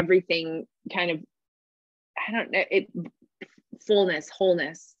everything kind of, I don't know,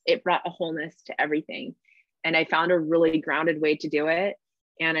 wholeness. It brought a wholeness to everything. And I found a really grounded way to do it.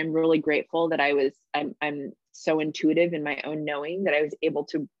 And I'm really grateful that I'm so intuitive in my own knowing that I was able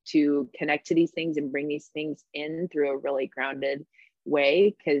to connect to these things and bring these things in through a really grounded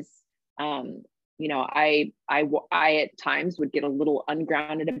way. Because, you know, I at times would get a little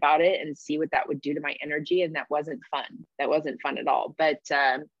ungrounded about it and see what that would do to my energy. And that wasn't fun. That wasn't fun at all. But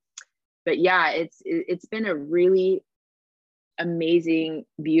yeah, it's been a really amazing,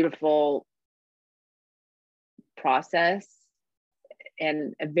 beautiful process,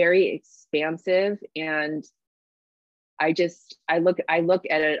 and a very expansive. And I look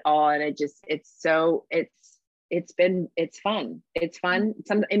at it all, and it's fun. It's fun.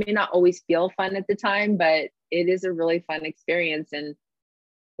 It may not always feel fun at the time, but it is a really fun experience. And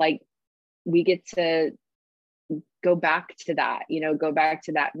like, we get to go back to that, go back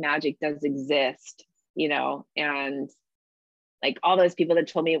to that magic does exist, and like all those people that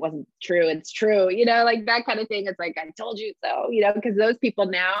told me it wasn't true, it's true, like that kind of thing. It's like, I told you so, because those people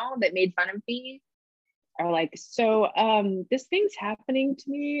now that made fun of me are like, so this thing's happening to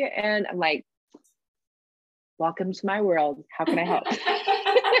me. And I'm like, welcome to my world. How can I help?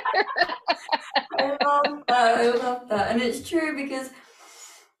 I love that. I love that. And it's true because,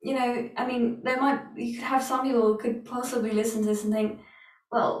 I mean, you could have some people who could possibly listen to this and think,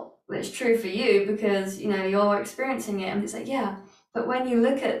 well, it's true for you because, you're experiencing it. And it's like, yeah. But when you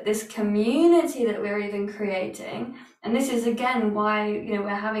look at this community that we're even creating, and this is again why, we're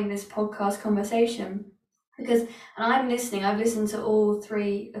having this podcast conversation, because, and I've listened to all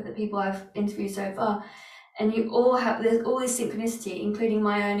three of the people I've interviewed so far, and there's all this synchronicity, including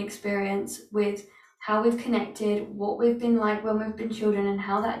my own experience with how we've connected, what we've been like when we've been children, and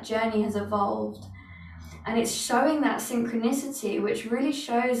how that journey has evolved. And it's showing that synchronicity, which really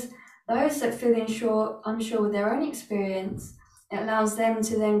shows those that feel unsure with their own experience. It allows them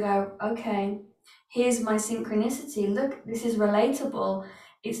to then go, okay, here's my synchronicity. Look, this is relatable.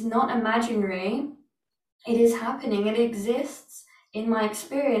 It's not imaginary. It is happening. It exists in my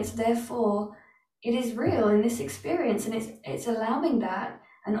experience. Therefore, it is real in this experience. And it's allowing that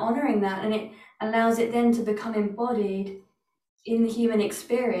and honoring that. And it allows it then to become embodied in the human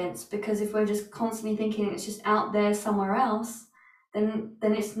experience. Because if we're just constantly thinking it's just out there somewhere else, then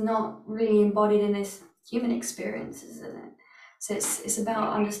it's not really embodied in this human experience, isn't it? So it's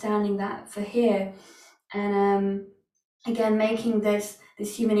about understanding that for here, and again making this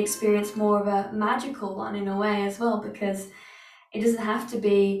human experience more of a magical one in a way as well, because it doesn't have to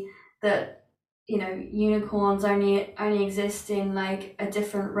be that unicorns only exist in like a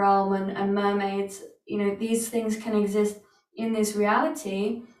different realm, and mermaids, these things can exist in this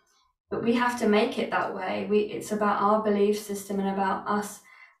reality, but we have to make it that way. It's about our belief system and about us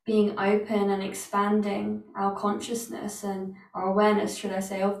being open and expanding our consciousness and our awareness, should I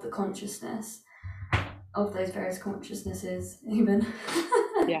say, of the consciousness, of those various consciousnesses even.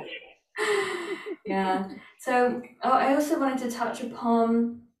 Yeah. Yeah. So I also wanted to touch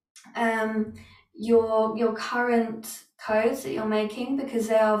upon your current codes that you're making, because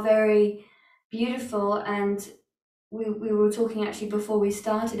they are very beautiful, and we were talking actually before we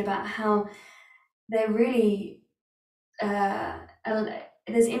started about how they're really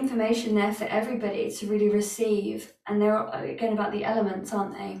there's information there for everybody to really receive, and they're again about the elements,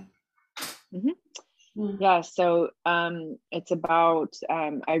 aren't they? Mm-hmm. Yeah, so it's about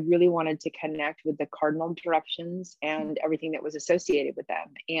I really wanted to connect with the cardinal directions and everything that was associated with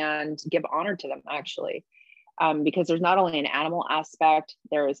them, and give honor to them, actually, because there's not only an animal aspect,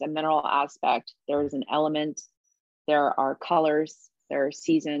 there is a mineral aspect, there is an element, there are colors, there are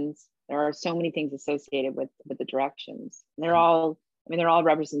seasons, there are so many things associated with the directions. And they're all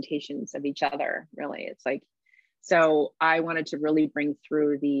representations of each other, really. It's like, so I wanted to really bring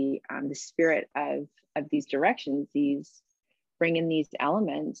through the spirit of these directions, bring in these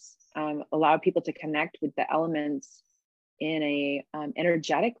elements, allow people to connect with the elements in a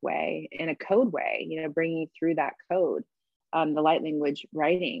energetic way, in a code way, bringing through that code, the light language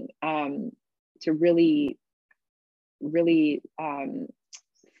writing, to really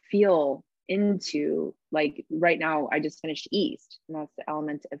feel into, like right now I just finished East, and that's the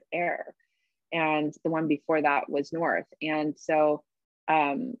element of air, and the one before that was North. And so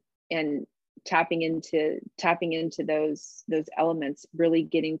and tapping into those elements, really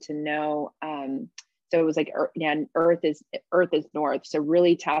getting to know, so it was like earth is North, so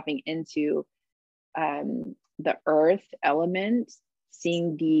really tapping into the earth element,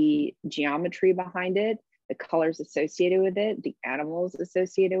 seeing the geometry behind it, the colors associated with it, the animals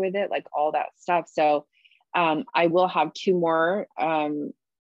associated with it, like all that stuff. So I will have two more.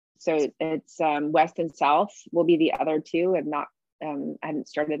 So it's West and South will be the other two. I haven't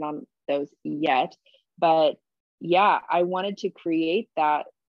started on those yet, but yeah, I wanted to create that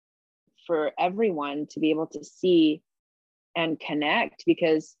for everyone to be able to see and connect,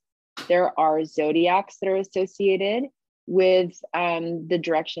 because there are zodiacs that are associated with the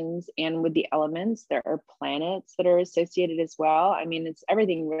directions and with the elements. There are planets that are associated as well. I mean, it's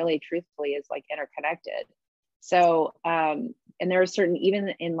everything really, truthfully, is like interconnected. So and there are certain, even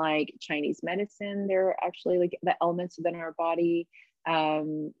in like Chinese medicine, there are actually like the elements within our body,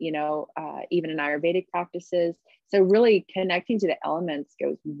 even in Ayurvedic practices. So really connecting to the elements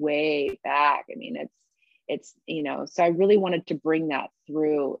goes way back. I mean, it's so I really wanted to bring that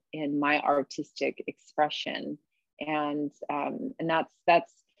through in my artistic expression. And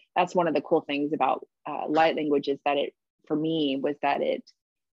that's that's one of the cool things about light language, is that it, for me, was that it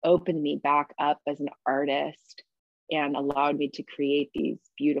opened me back up as an artist and allowed me to create these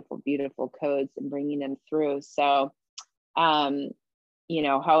beautiful, beautiful codes and bringing them through. So, you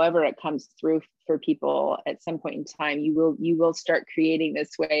know, however it comes through for people at some point in time, you will start creating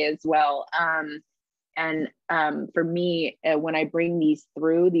this way as well. For me, when I bring these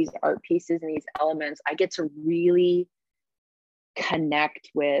through, these art pieces and these elements, I get to really connect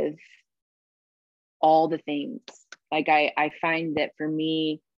with all the things. Like I find that for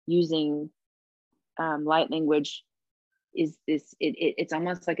me, using light language is this, it's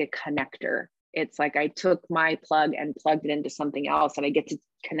almost like a connector. It's like I took my plug and plugged it into something else, and I get to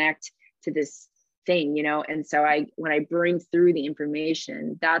connect to this thing, you know? And so when I bring through the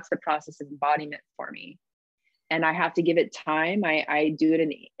information, that's the process of embodiment for me. And I have to give it time. I do it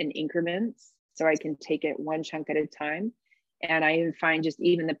in increments, so I can take it one chunk at a time. And I even find just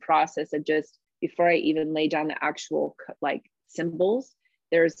even the process of just, before I even lay down the actual like symbols,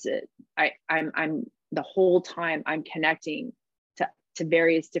 I'm the whole time I'm connecting to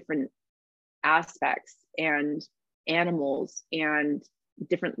various different aspects and animals and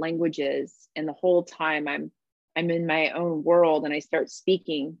different languages. And the whole time I'm in my own world, and I start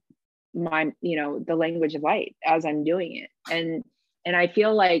speaking my, you know, the language of light as I'm doing it. And I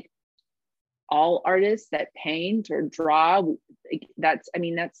feel like all artists that paint or draw, that's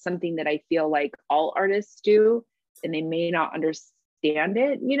something that I feel like all artists do, and they may not understand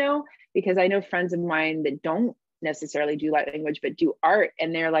it, you know, because I know friends of mine that don't necessarily do light language but do art,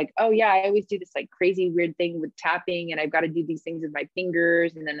 and they're like, oh yeah, I always do this like crazy weird thing with tapping, and I've got to do these things with my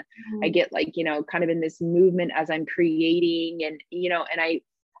fingers, and then I get like, you know, kind of in this movement as I'm creating, and you know, and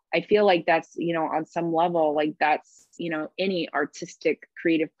I feel like that's, you know, on some level, like that's, you know, any artistic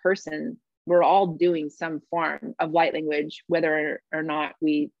creative person, we're all doing some form of light language, whether or not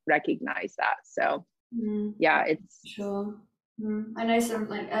we recognize that. So yeah, it's sure. I know some,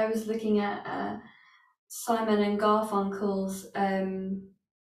 like I was looking at Simon and Garfunkel's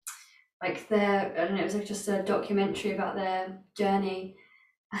like their, I don't know, it was like just a documentary about their journey,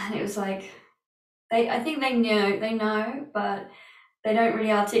 and it was like I think they know, but they don't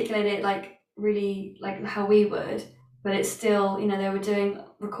really articulate it like really like how we would. But it's still, you know, they were doing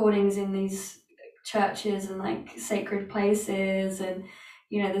recordings in these churches and like sacred places, and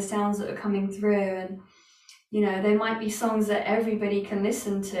you know the sounds that are coming through, and you know there might be songs that everybody can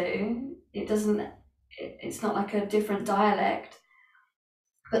listen to. It's not like a different dialect,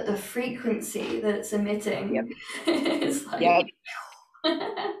 but the frequency that it's emitting is like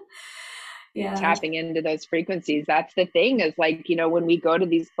yeah, tapping into those frequencies. That's the thing, is like, you know, when we go to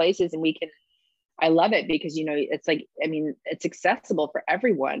these places and I love it because, you know, it's like, I mean, it's accessible for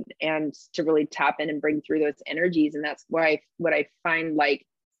everyone, and to really tap in and bring through those energies. And that's why what I find, like,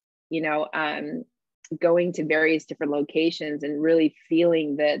 you know, going to various different locations and really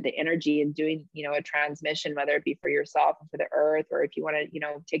feeling the energy and doing, you know, a transmission, whether it be for yourself or for the earth, or if you want to, you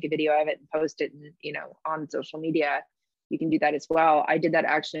know, take a video of it and post it, and, you know, on social media, you can do that as well. I did that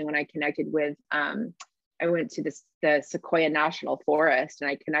actually when I connected with, I went to the Sequoia National Forest,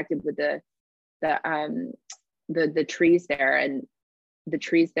 and I connected with the trees there, and the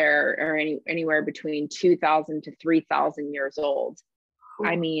trees there are anywhere between 2,000 to 3,000 years old.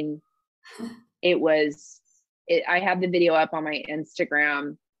 I mean, I have the video up on my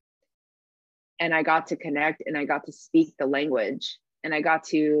Instagram, and I got to connect, and I got to speak the language, and I got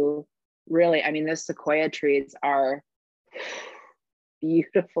to really, I mean, those sequoia trees are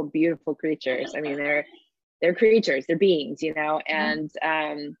beautiful, beautiful creatures. I mean, they're creatures, they're beings, you know, and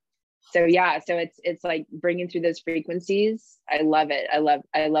so yeah, so it's like bringing through those frequencies. I love it. I love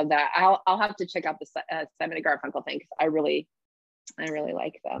that. I'll have to check out the Simon and Garfunkel thing, because I really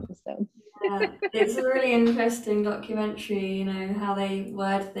like them. So yeah, it's a really interesting documentary, you know, how they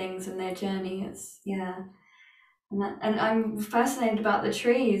word things and their journey. It's and I'm fascinated about the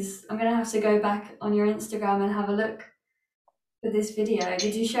trees. I'm gonna have to go back on your Instagram and have a look for this video.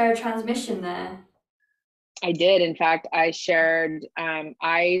 Did you share a transmission there? I did. In fact, I shared,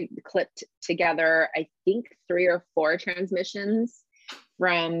 I clipped together, I think 3 or 4 transmissions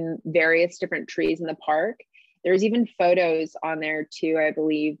from various different trees in the park. There's even photos on there too, I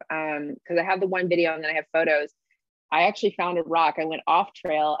believe, because I have the one video and then I have photos. I actually found a rock. I went off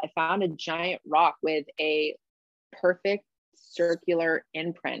trail. I found a giant rock with a perfect circular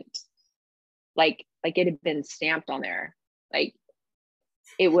imprint, like it had been stamped on there. Like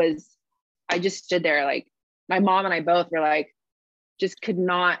it was, I just stood there, like my mom and I both were like, just could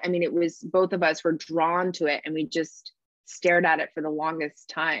not, I mean, it was, both of us were drawn to it, and we just stared at it for the longest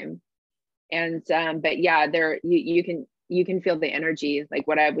time. And but yeah, there you can you can feel the energy, like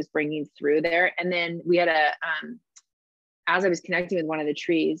what I was bringing through there. And then we had as I was connecting with one of the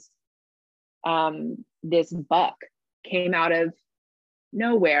trees, this buck came out of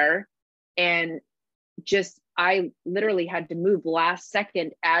nowhere, and just, I literally had to move last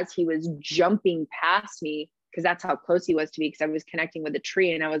second as he was jumping past me, because that's how close he was to me, because I was connecting with a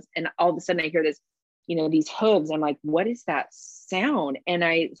tree, and all of a sudden I hear this, these hooves. I'm like, what is that sound? And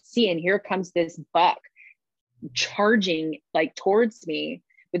I see, and here comes this buck charging like towards me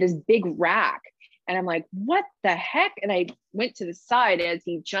with this big rack. And I'm like, what the heck? And I went to the side as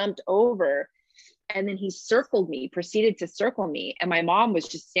he jumped over, and then he proceeded to circle me. And my mom was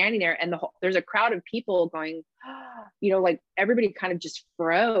just standing there, and there's a crowd of people going, like everybody kind of just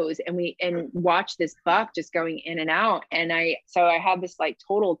froze, and watched this buck just going in and out. And so I had this like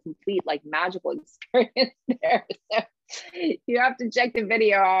total, complete, like magical experience there. So you have to check the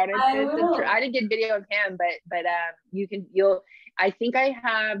video out. I didn't get video of him, but I think I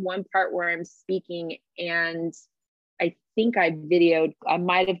have one part where I'm speaking, and I think I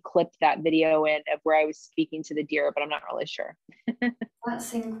might have clipped that video in of where I was speaking to the deer, but I'm not really sure.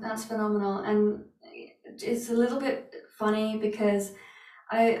 That's phenomenal. And it's a little bit funny because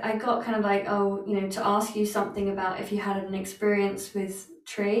I got kind of like, to ask you something about if you had an experience with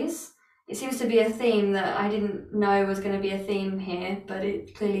trees. It seems to be a theme that I didn't know was going to be a theme here, but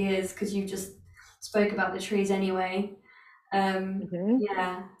it clearly is, because you just spoke about the trees anyway.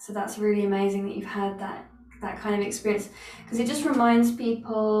 Yeah, so that's really amazing that you've had that kind of experience, because it just reminds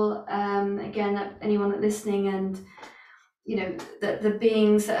people, again, that anyone that's listening, and that the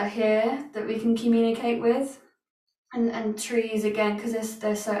beings that are here that we can communicate with, and trees, again, because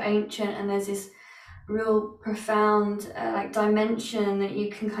they're so ancient, and there's this real profound like dimension that you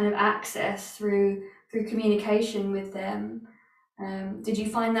can kind of access through communication with them. Did you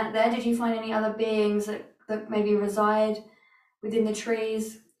find that there? Did you find any other beings that maybe reside within the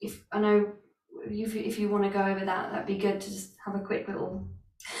trees? If you want to go over that, that'd be good to just have a quick little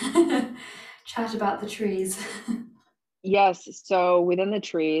chat about the trees. Yes. So within the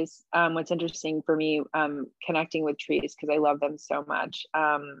trees, what's interesting for me, connecting with trees, because I love them so much,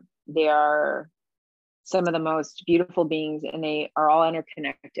 they are some of the most beautiful beings, and they are all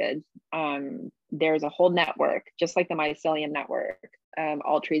interconnected. There's a whole network, just like the mycelium network.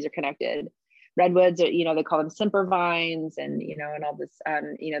 All trees are connected. Redwoods are, they call them simper vines, and, and all this,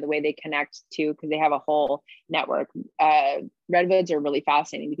 the way they connect to, because they have a whole network. Redwoods are really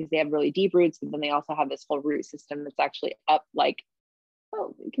fascinating because they have really deep roots, but then they also have this whole root system that's actually up, like,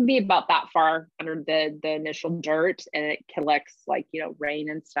 it can be about that far under the initial dirt, and it collects like, rain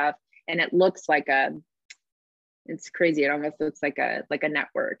and stuff. And it looks like it's crazy. It almost looks like a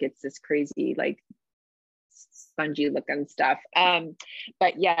network. It's this crazy, like, spongy looking stuff.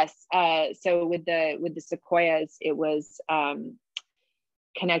 But yes, so with the sequoias, it was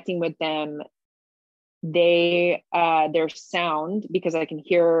connecting with them. Their sound, because I can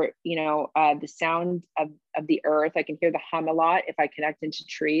hear, the sound of the earth. I can hear the hum a lot if I connect into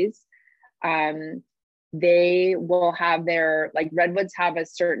trees. They will have like redwoods have a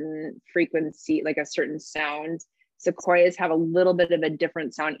certain frequency, like a certain sound. Sequoias have a little bit of a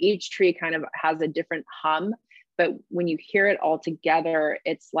different sound. Each tree kind of has a different hum, but when you hear it all together,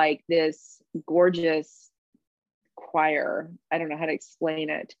 it's like this gorgeous choir. I don't know how to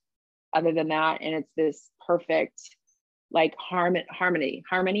explain it other than that. And it's this perfect, like harmony,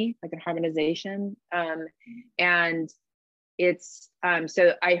 like a harmonization. And it's,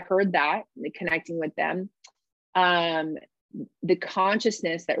 so I heard that, connecting with them, the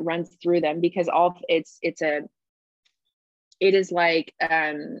consciousness that runs through them, because it is like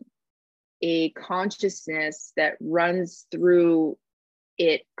a consciousness that runs through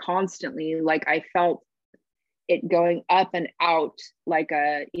it constantly. Like I felt it going up and out, like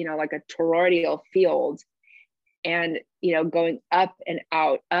a toroidal field, and going up and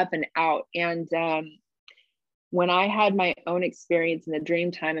out, up and out. And when I had my own experience in the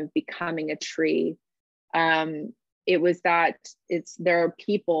dream time of becoming a tree, it was that there are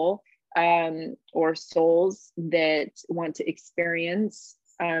people or souls that want to experience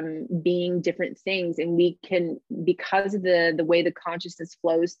being different things, and we can, because of the way the consciousness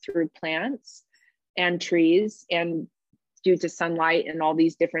flows through plants and trees, and due to sunlight and all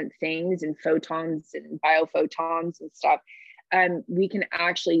these different things, and photons and biophotons and stuff, we can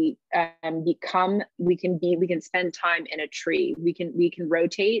actually we can spend time in a tree. We can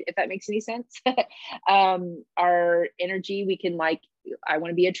rotate, if that makes any sense. Our energy, we can, like, I want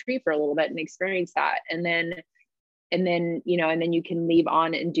to be a tree for a little bit and experience that. And then you can leave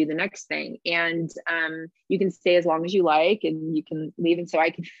on and do the next thing. And you can stay as long as you like, and you can leave. And so I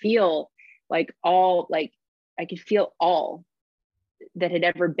could feel like could feel all that had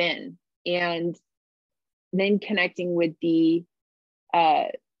ever been. And then connecting with the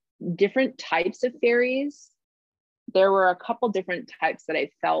different types of fairies. There were a couple different types that I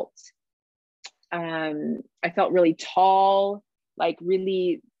felt. I felt really tall, like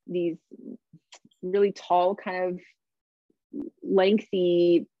really these really tall, kind of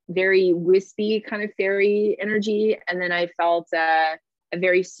lengthy, very wispy kind of fairy energy. And then I felt a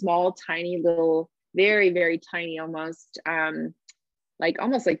very small, tiny little, very, very tiny, almost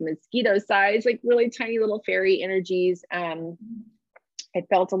almost like mosquito size, like really tiny little fairy energies. I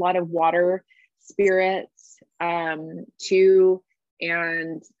felt a lot of water spirits too.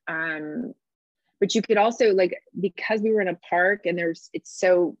 And but you could also, like, because we were in a park and it's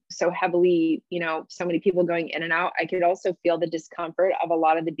so heavily, so many people going in and out, I could also feel the discomfort of a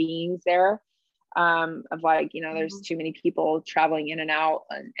lot of the beings there, of like, there's too many people traveling in and out,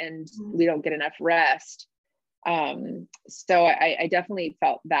 and we don't get enough rest. So I definitely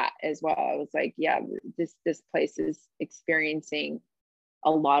felt that as well. I was like, yeah, this place is experiencing a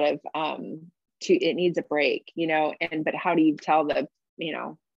lot of it needs a break, but how do you tell the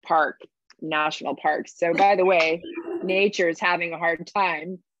national parks, so by the way, nature is having a hard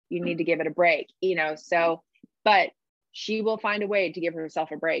time, you need to give it a break, so, but she will find a way to give herself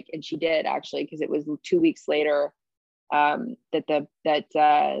a break, and she did, actually, because it was 2 weeks later that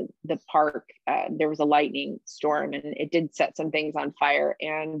the park, there was a lightning storm, and it did set some things on fire,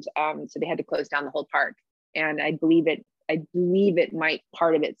 and so they had to close down the whole park. And I believe it might,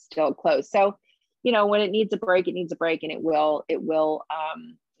 part of it still closed. So when it needs a break, it needs a break, and it will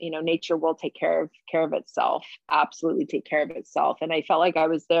nature will take care of itself, absolutely take care of itself. And I felt like I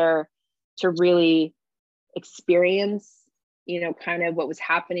was there to really experience kind of what was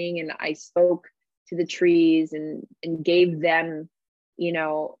happening, and I spoke to the trees and gave them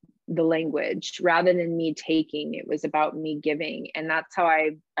the language rather than me taking. It was about me giving. And that's how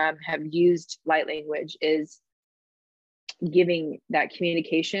I have used light language, is giving that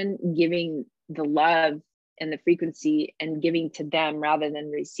communication, giving the love and the frequency, and giving to them rather than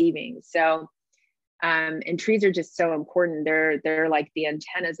receiving. So and trees are just so important. They're like the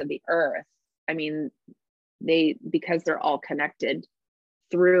antennas of the earth. I mean, because they're all connected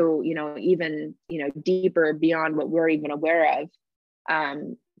through, even deeper beyond what we're even aware of.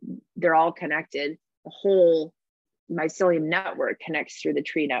 They're all connected. The whole mycelium network connects through the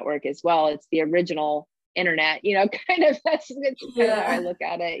tree network as well. It's the original internet, kind of, that's kind of how I look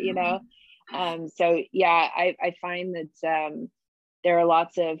at it, so yeah, I find that there are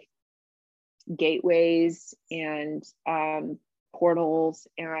lots of gateways and portals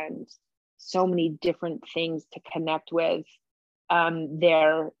and so many different things to connect with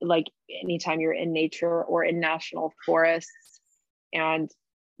there, like anytime you're in nature or in national forests. And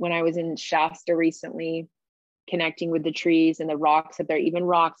when I was in Shasta recently, connecting with the trees and the rocks up there, even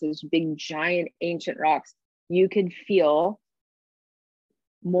rocks, those big giant ancient rocks, you could feel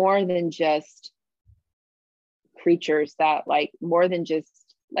more than just creatures that, like, more than just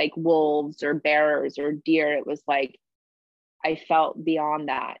like wolves or bears or deer. It was like I felt beyond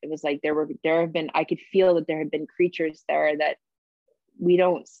that. It was like I could feel that there had been creatures there that we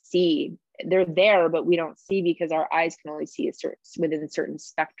don't see. They're there, but we don't see because our eyes can only see within certain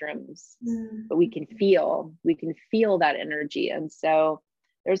spectrums. But we can feel that energy. And so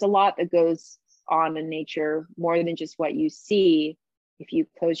there's a lot that goes on in nature, more than just what you see. If you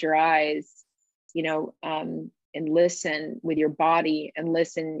close your eyes, and listen with your body, and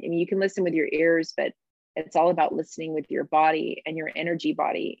listen. I mean, you can listen with your ears, but it's all about listening with your body and your energy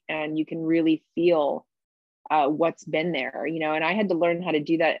body. And you can really feel what's been there, and I had to learn how to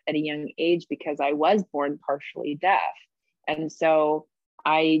do that at a young age because I was born partially deaf. And so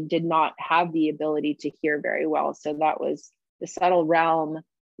I did not have the ability to hear very well. So that was the subtle realm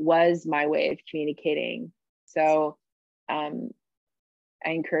was my way of communicating. So I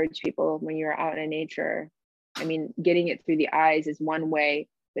encourage people, when you're out in nature, I mean, getting it through the eyes is one way,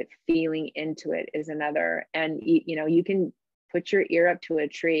 but feeling into it is another. And you can put your ear up to a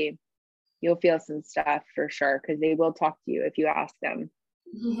tree, you'll feel some stuff for sure, because they will talk to you if you ask them.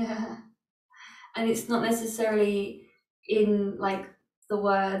 Yeah. And it's not necessarily in like the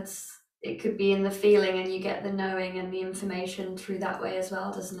words, it could be in the feeling, and you get the knowing and the information through that way as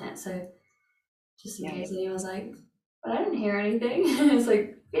well, doesn't it? So just in case anyone's like, but I didn't hear anything, it's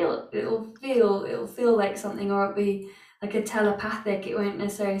like, it'll feel like something, or it'll be like a telepathic. It won't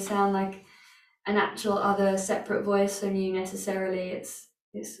necessarily sound like an actual other separate voice from you necessarily. It's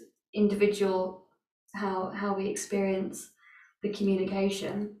individual how we experience the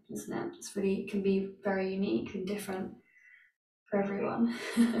communication, isn't it? It can be very unique and different for everyone.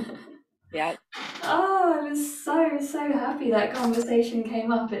 Yeah. Oh, was so happy that conversation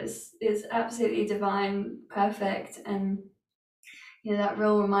came up. It's absolutely divine, perfect, and that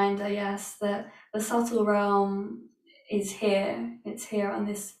real reminder, yes, that the subtle realm is here. It's here on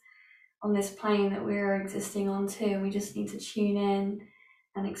this plane that we're existing on too, and we just need to tune in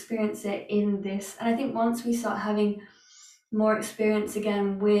and experience it in this. And I think once we start having more experience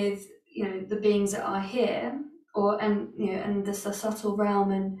again with the beings that are here, and this the subtle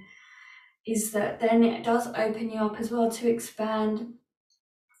realm, and is that then it does open you up as well to expand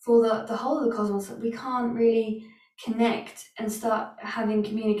for the whole of the cosmos. That we can't really connect and start having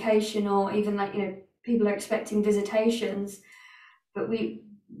communication, or even people are expecting visitations, but we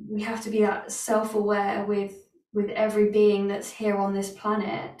have to be that self-aware with every being that's here on this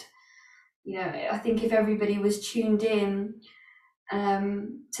planet. I think if everybody was tuned in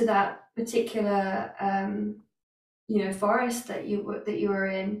to that particular forest that you were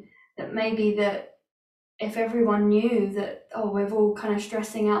in, that maybe that if everyone knew that, we're all kind of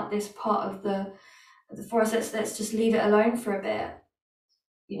stressing out this part of the forest, let's just leave it alone for a bit,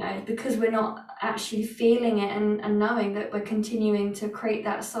 because we're not actually feeling it and knowing that we're continuing to create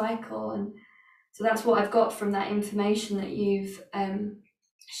that cycle. And so that's what I've got from that information that you've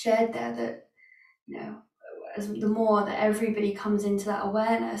shared there, that as the more that everybody comes into that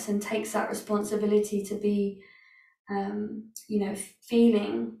awareness and takes that responsibility to be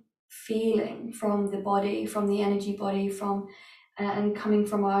feeling from the body, from the energy body, from and coming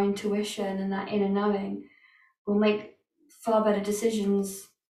from our intuition and that inner knowing, we'll make far better decisions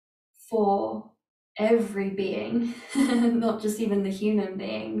for every being, not just even the human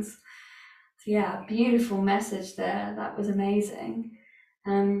beings. So yeah, beautiful message there. That was amazing.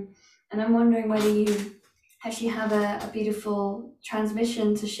 And I'm wondering whether you actually have a beautiful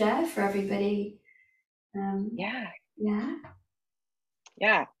transmission to share for everybody. Yeah.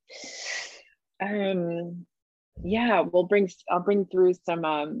 I'll bring through some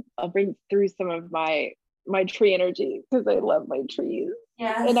of my tree energy, because I love my trees.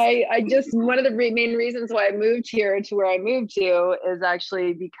 Yes. And I just, one of the main reasons why I moved here to where I moved to is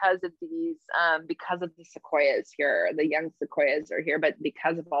actually because of these, because of the sequoias here. The young sequoias are here, but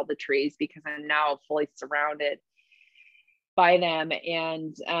because of all the trees, because I'm now fully surrounded by them.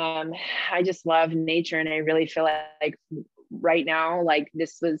 And I just love nature, and I really feel like right now, like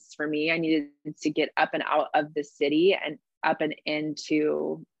this was for me, I needed to get up and out of the city and up and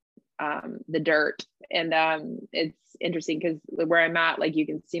into the dirt. And it's interesting because where I'm at, like you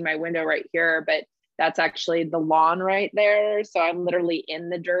can see my window right here, but that's actually the lawn right there. So I'm literally in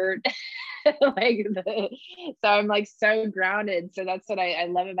the dirt. So I'm like so grounded. So that's what I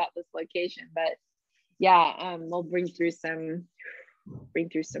love about this location. But yeah, we'll bring through some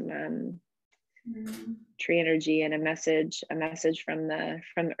tree energy and a message from the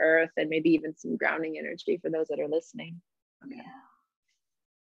earth, and maybe even some grounding energy for those that are listening. Okay. Yeah.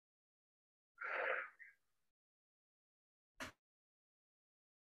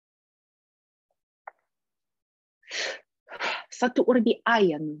 Satu urbi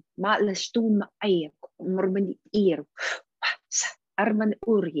ayan ma'lastum ayak murmani ir arman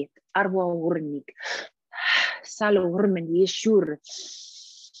urit arwa urnik salo urmani yeshur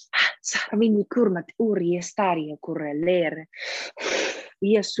sarvini kurmat uri estaria kurler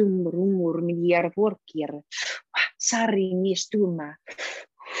yesum rumur milyar vorkir sari nistuma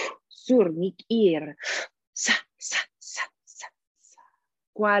sur ir sa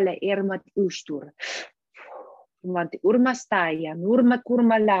quale ermat ustur want urmastaya nurma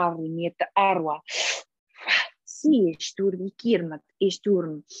kurmalari niet arwa si sturm kirmat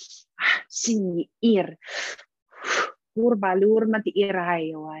isturm sini ir urbalurmat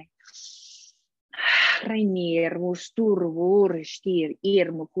iraioi Rainier mustur stier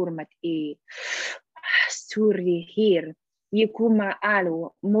irmu kurmat suri hier yekuma alu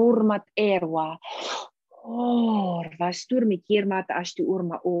murmat erwa was turmi kirmat ashti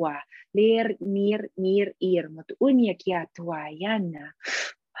urma oa leer nier irmat unia kiatwa yana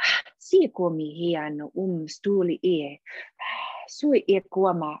si komi hian stuli sui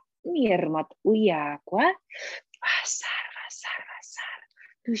ekoma niermat uya kwa sar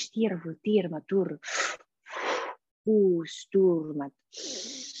tu stirma tur sturmat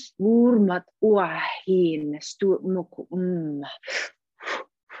urmat uahin sturmuk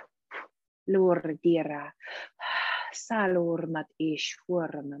lordira salurmat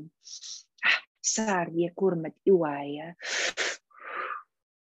ishwarman sarje kurmat iwaya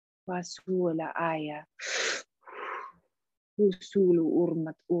wasula aya usulu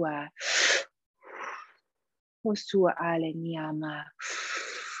urmat ua osua ale niama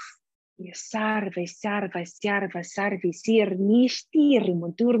sarve sir nistir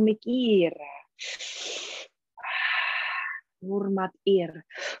muntur mikira urmat ir.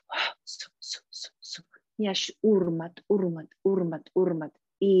 Yes, urmat.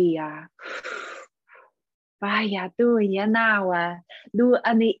 Ia. Vaya tu yanawa. Du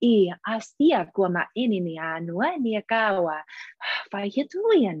ani I astia kuama inini anua ni kawa. Vaya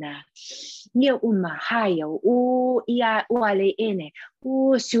tu yana. Nia hayo u ia uale ene.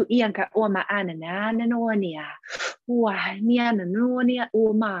 Su ianka oma anana nonia. Wa niana nonia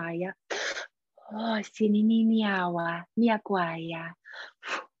umaya. Oh, sinini niawa. Niakwaya.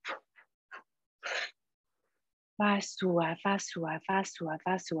 Fasua.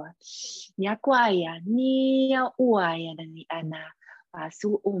 Nyakwaya, nia uaya ni ana.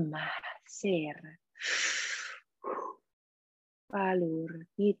 Pasu ser. Palur,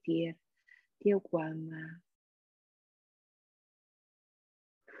 titir, tiokwama.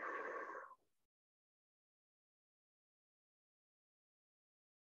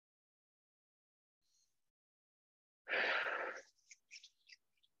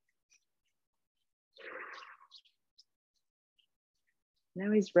 I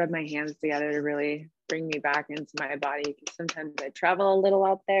always rub my hands together to really bring me back into my body, because sometimes I travel a little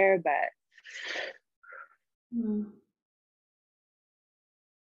out there, but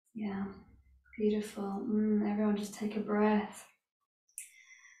yeah, beautiful. Everyone just take a breath.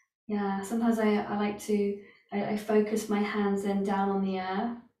 Yeah, sometimes I like to I focus my hands then down on the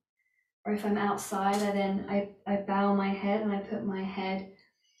earth, or if I'm outside I bow my head and I put my head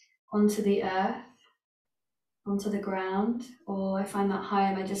onto the earth, onto the ground. Or if I'm at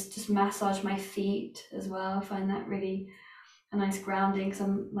home, I just massage my feet as well. I find that really a nice grounding, because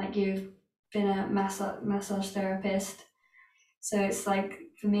I'm like you've been a massage therapist, so it's like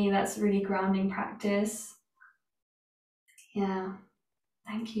for me that's really grounding practice. Yeah,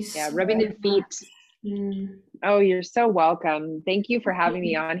 thank you so rubbing the feet. Oh, you're so welcome. Thank you for having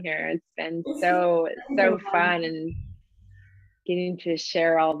me on here. It's been so fun, and getting to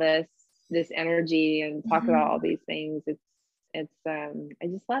share all this energy and talk about all these things. It's I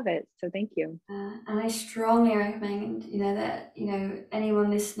just love it. So thank you. And I strongly recommend, that, anyone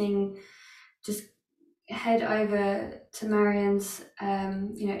listening, just head over to Marion's,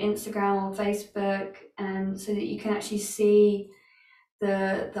 Instagram or Facebook, and so that you can actually see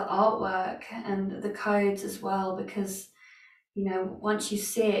the artwork and the codes as well, because, once you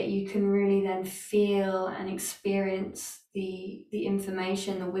see it, you can really then feel and experience the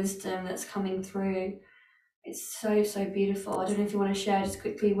information, the wisdom that's coming through. It's so beautiful. I don't know if you want to share just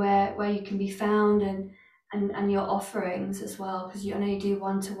quickly where you can be found, and your offerings as well, because I know you do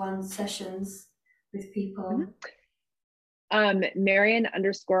one-to-one sessions with people. Marion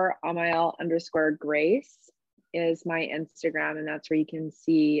 _Amael _Grace is my Instagram, and that's where you can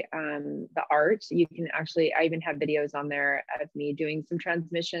see the art. You can actually, I even have videos on there of me doing some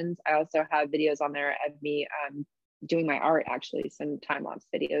transmissions. I also have videos on there of me doing my art, actually, some time-lapse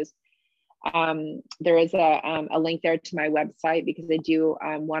videos. There is a link there to my website, because I do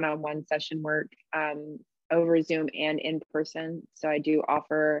one-on-one session work over Zoom and in person. So I do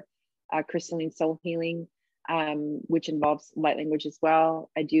offer crystalline soul healing, which involves light language as well.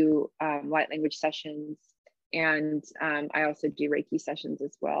 I do light language sessions, and I also do Reiki sessions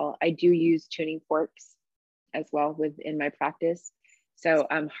as well. I do use tuning forks as well within my practice. So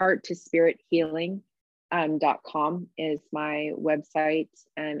heart to spirit healing .com is my website.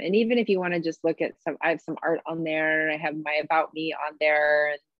 And even if you want to just look at I have some art on there. I have my about me on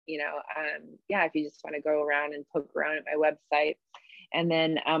there. And, if you just want to go around and poke around at my website. And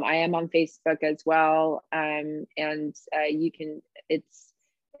then I am on Facebook as well. And you can, it's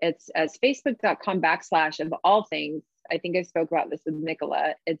as facebook.com / of all things. I think I spoke about this with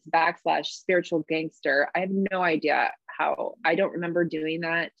Nicola. It's / spiritual gangster. I have no idea how. I don't remember doing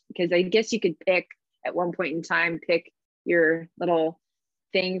that, because I guess you could pick at one point in time, pick your little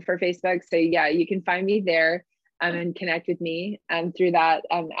thing for Facebook. So yeah, you can find me there and connect with me through that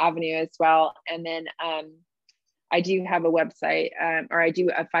avenue as well. And then I do have a website, or I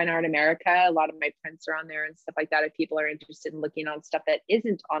do a Fine Art America. A lot of my prints are on there and stuff like that, if people are interested in looking on stuff that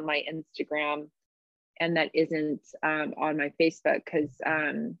isn't on my Instagram and that isn't on my Facebook, because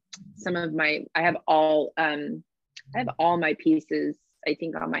I have all my pieces, I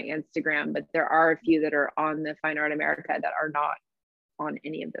think, on my Instagram, but there are a few that are on the Fine Art America that are not on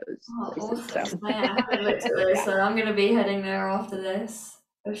any of those places. Awesome. So. Yeah, I haven't looked at those, so I'm going to be heading there after this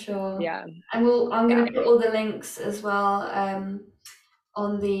for sure. Yeah. And I'm going to put all the links as well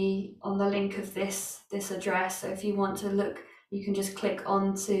on the link of this address. So if you want to look, you can just click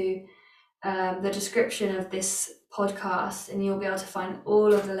onto the description of this podcast, and you'll be able to find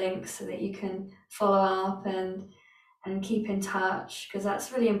all of the links so that you can follow up and keep in touch, because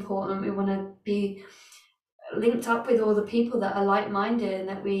that's really important. We want to be linked up with all the people that are like-minded and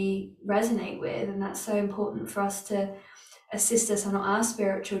that we resonate with, and that's so important for us to assist us on our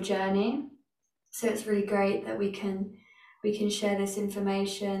spiritual journey. So it's really great that we can share this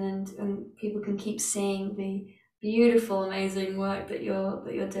information, and people can keep seeing the beautiful, amazing work that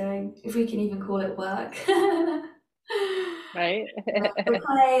you're doing, if we can even call it work. Right. The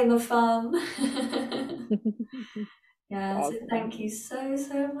play and the fun. Yeah, so Awesome. thank you so,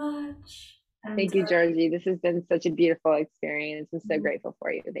 so much. And Thank you, Georgie. This has been such a beautiful experience. I'm so grateful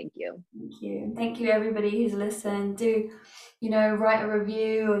for you. Thank you. thank you. Thank you, everybody who's listened. Do, write a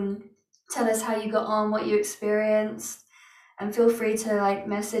review and tell us how you got on, what you experienced. And feel free to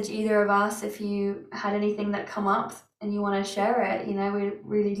message either of us if you had anything that come up and you want to share it. We'd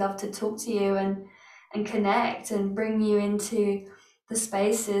really love to talk to you and connect and bring you into the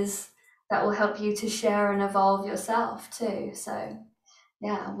spaces that will help you to share and evolve yourself too. So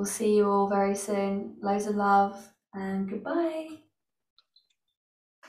yeah, we'll see you all very soon. Loads of love and goodbye.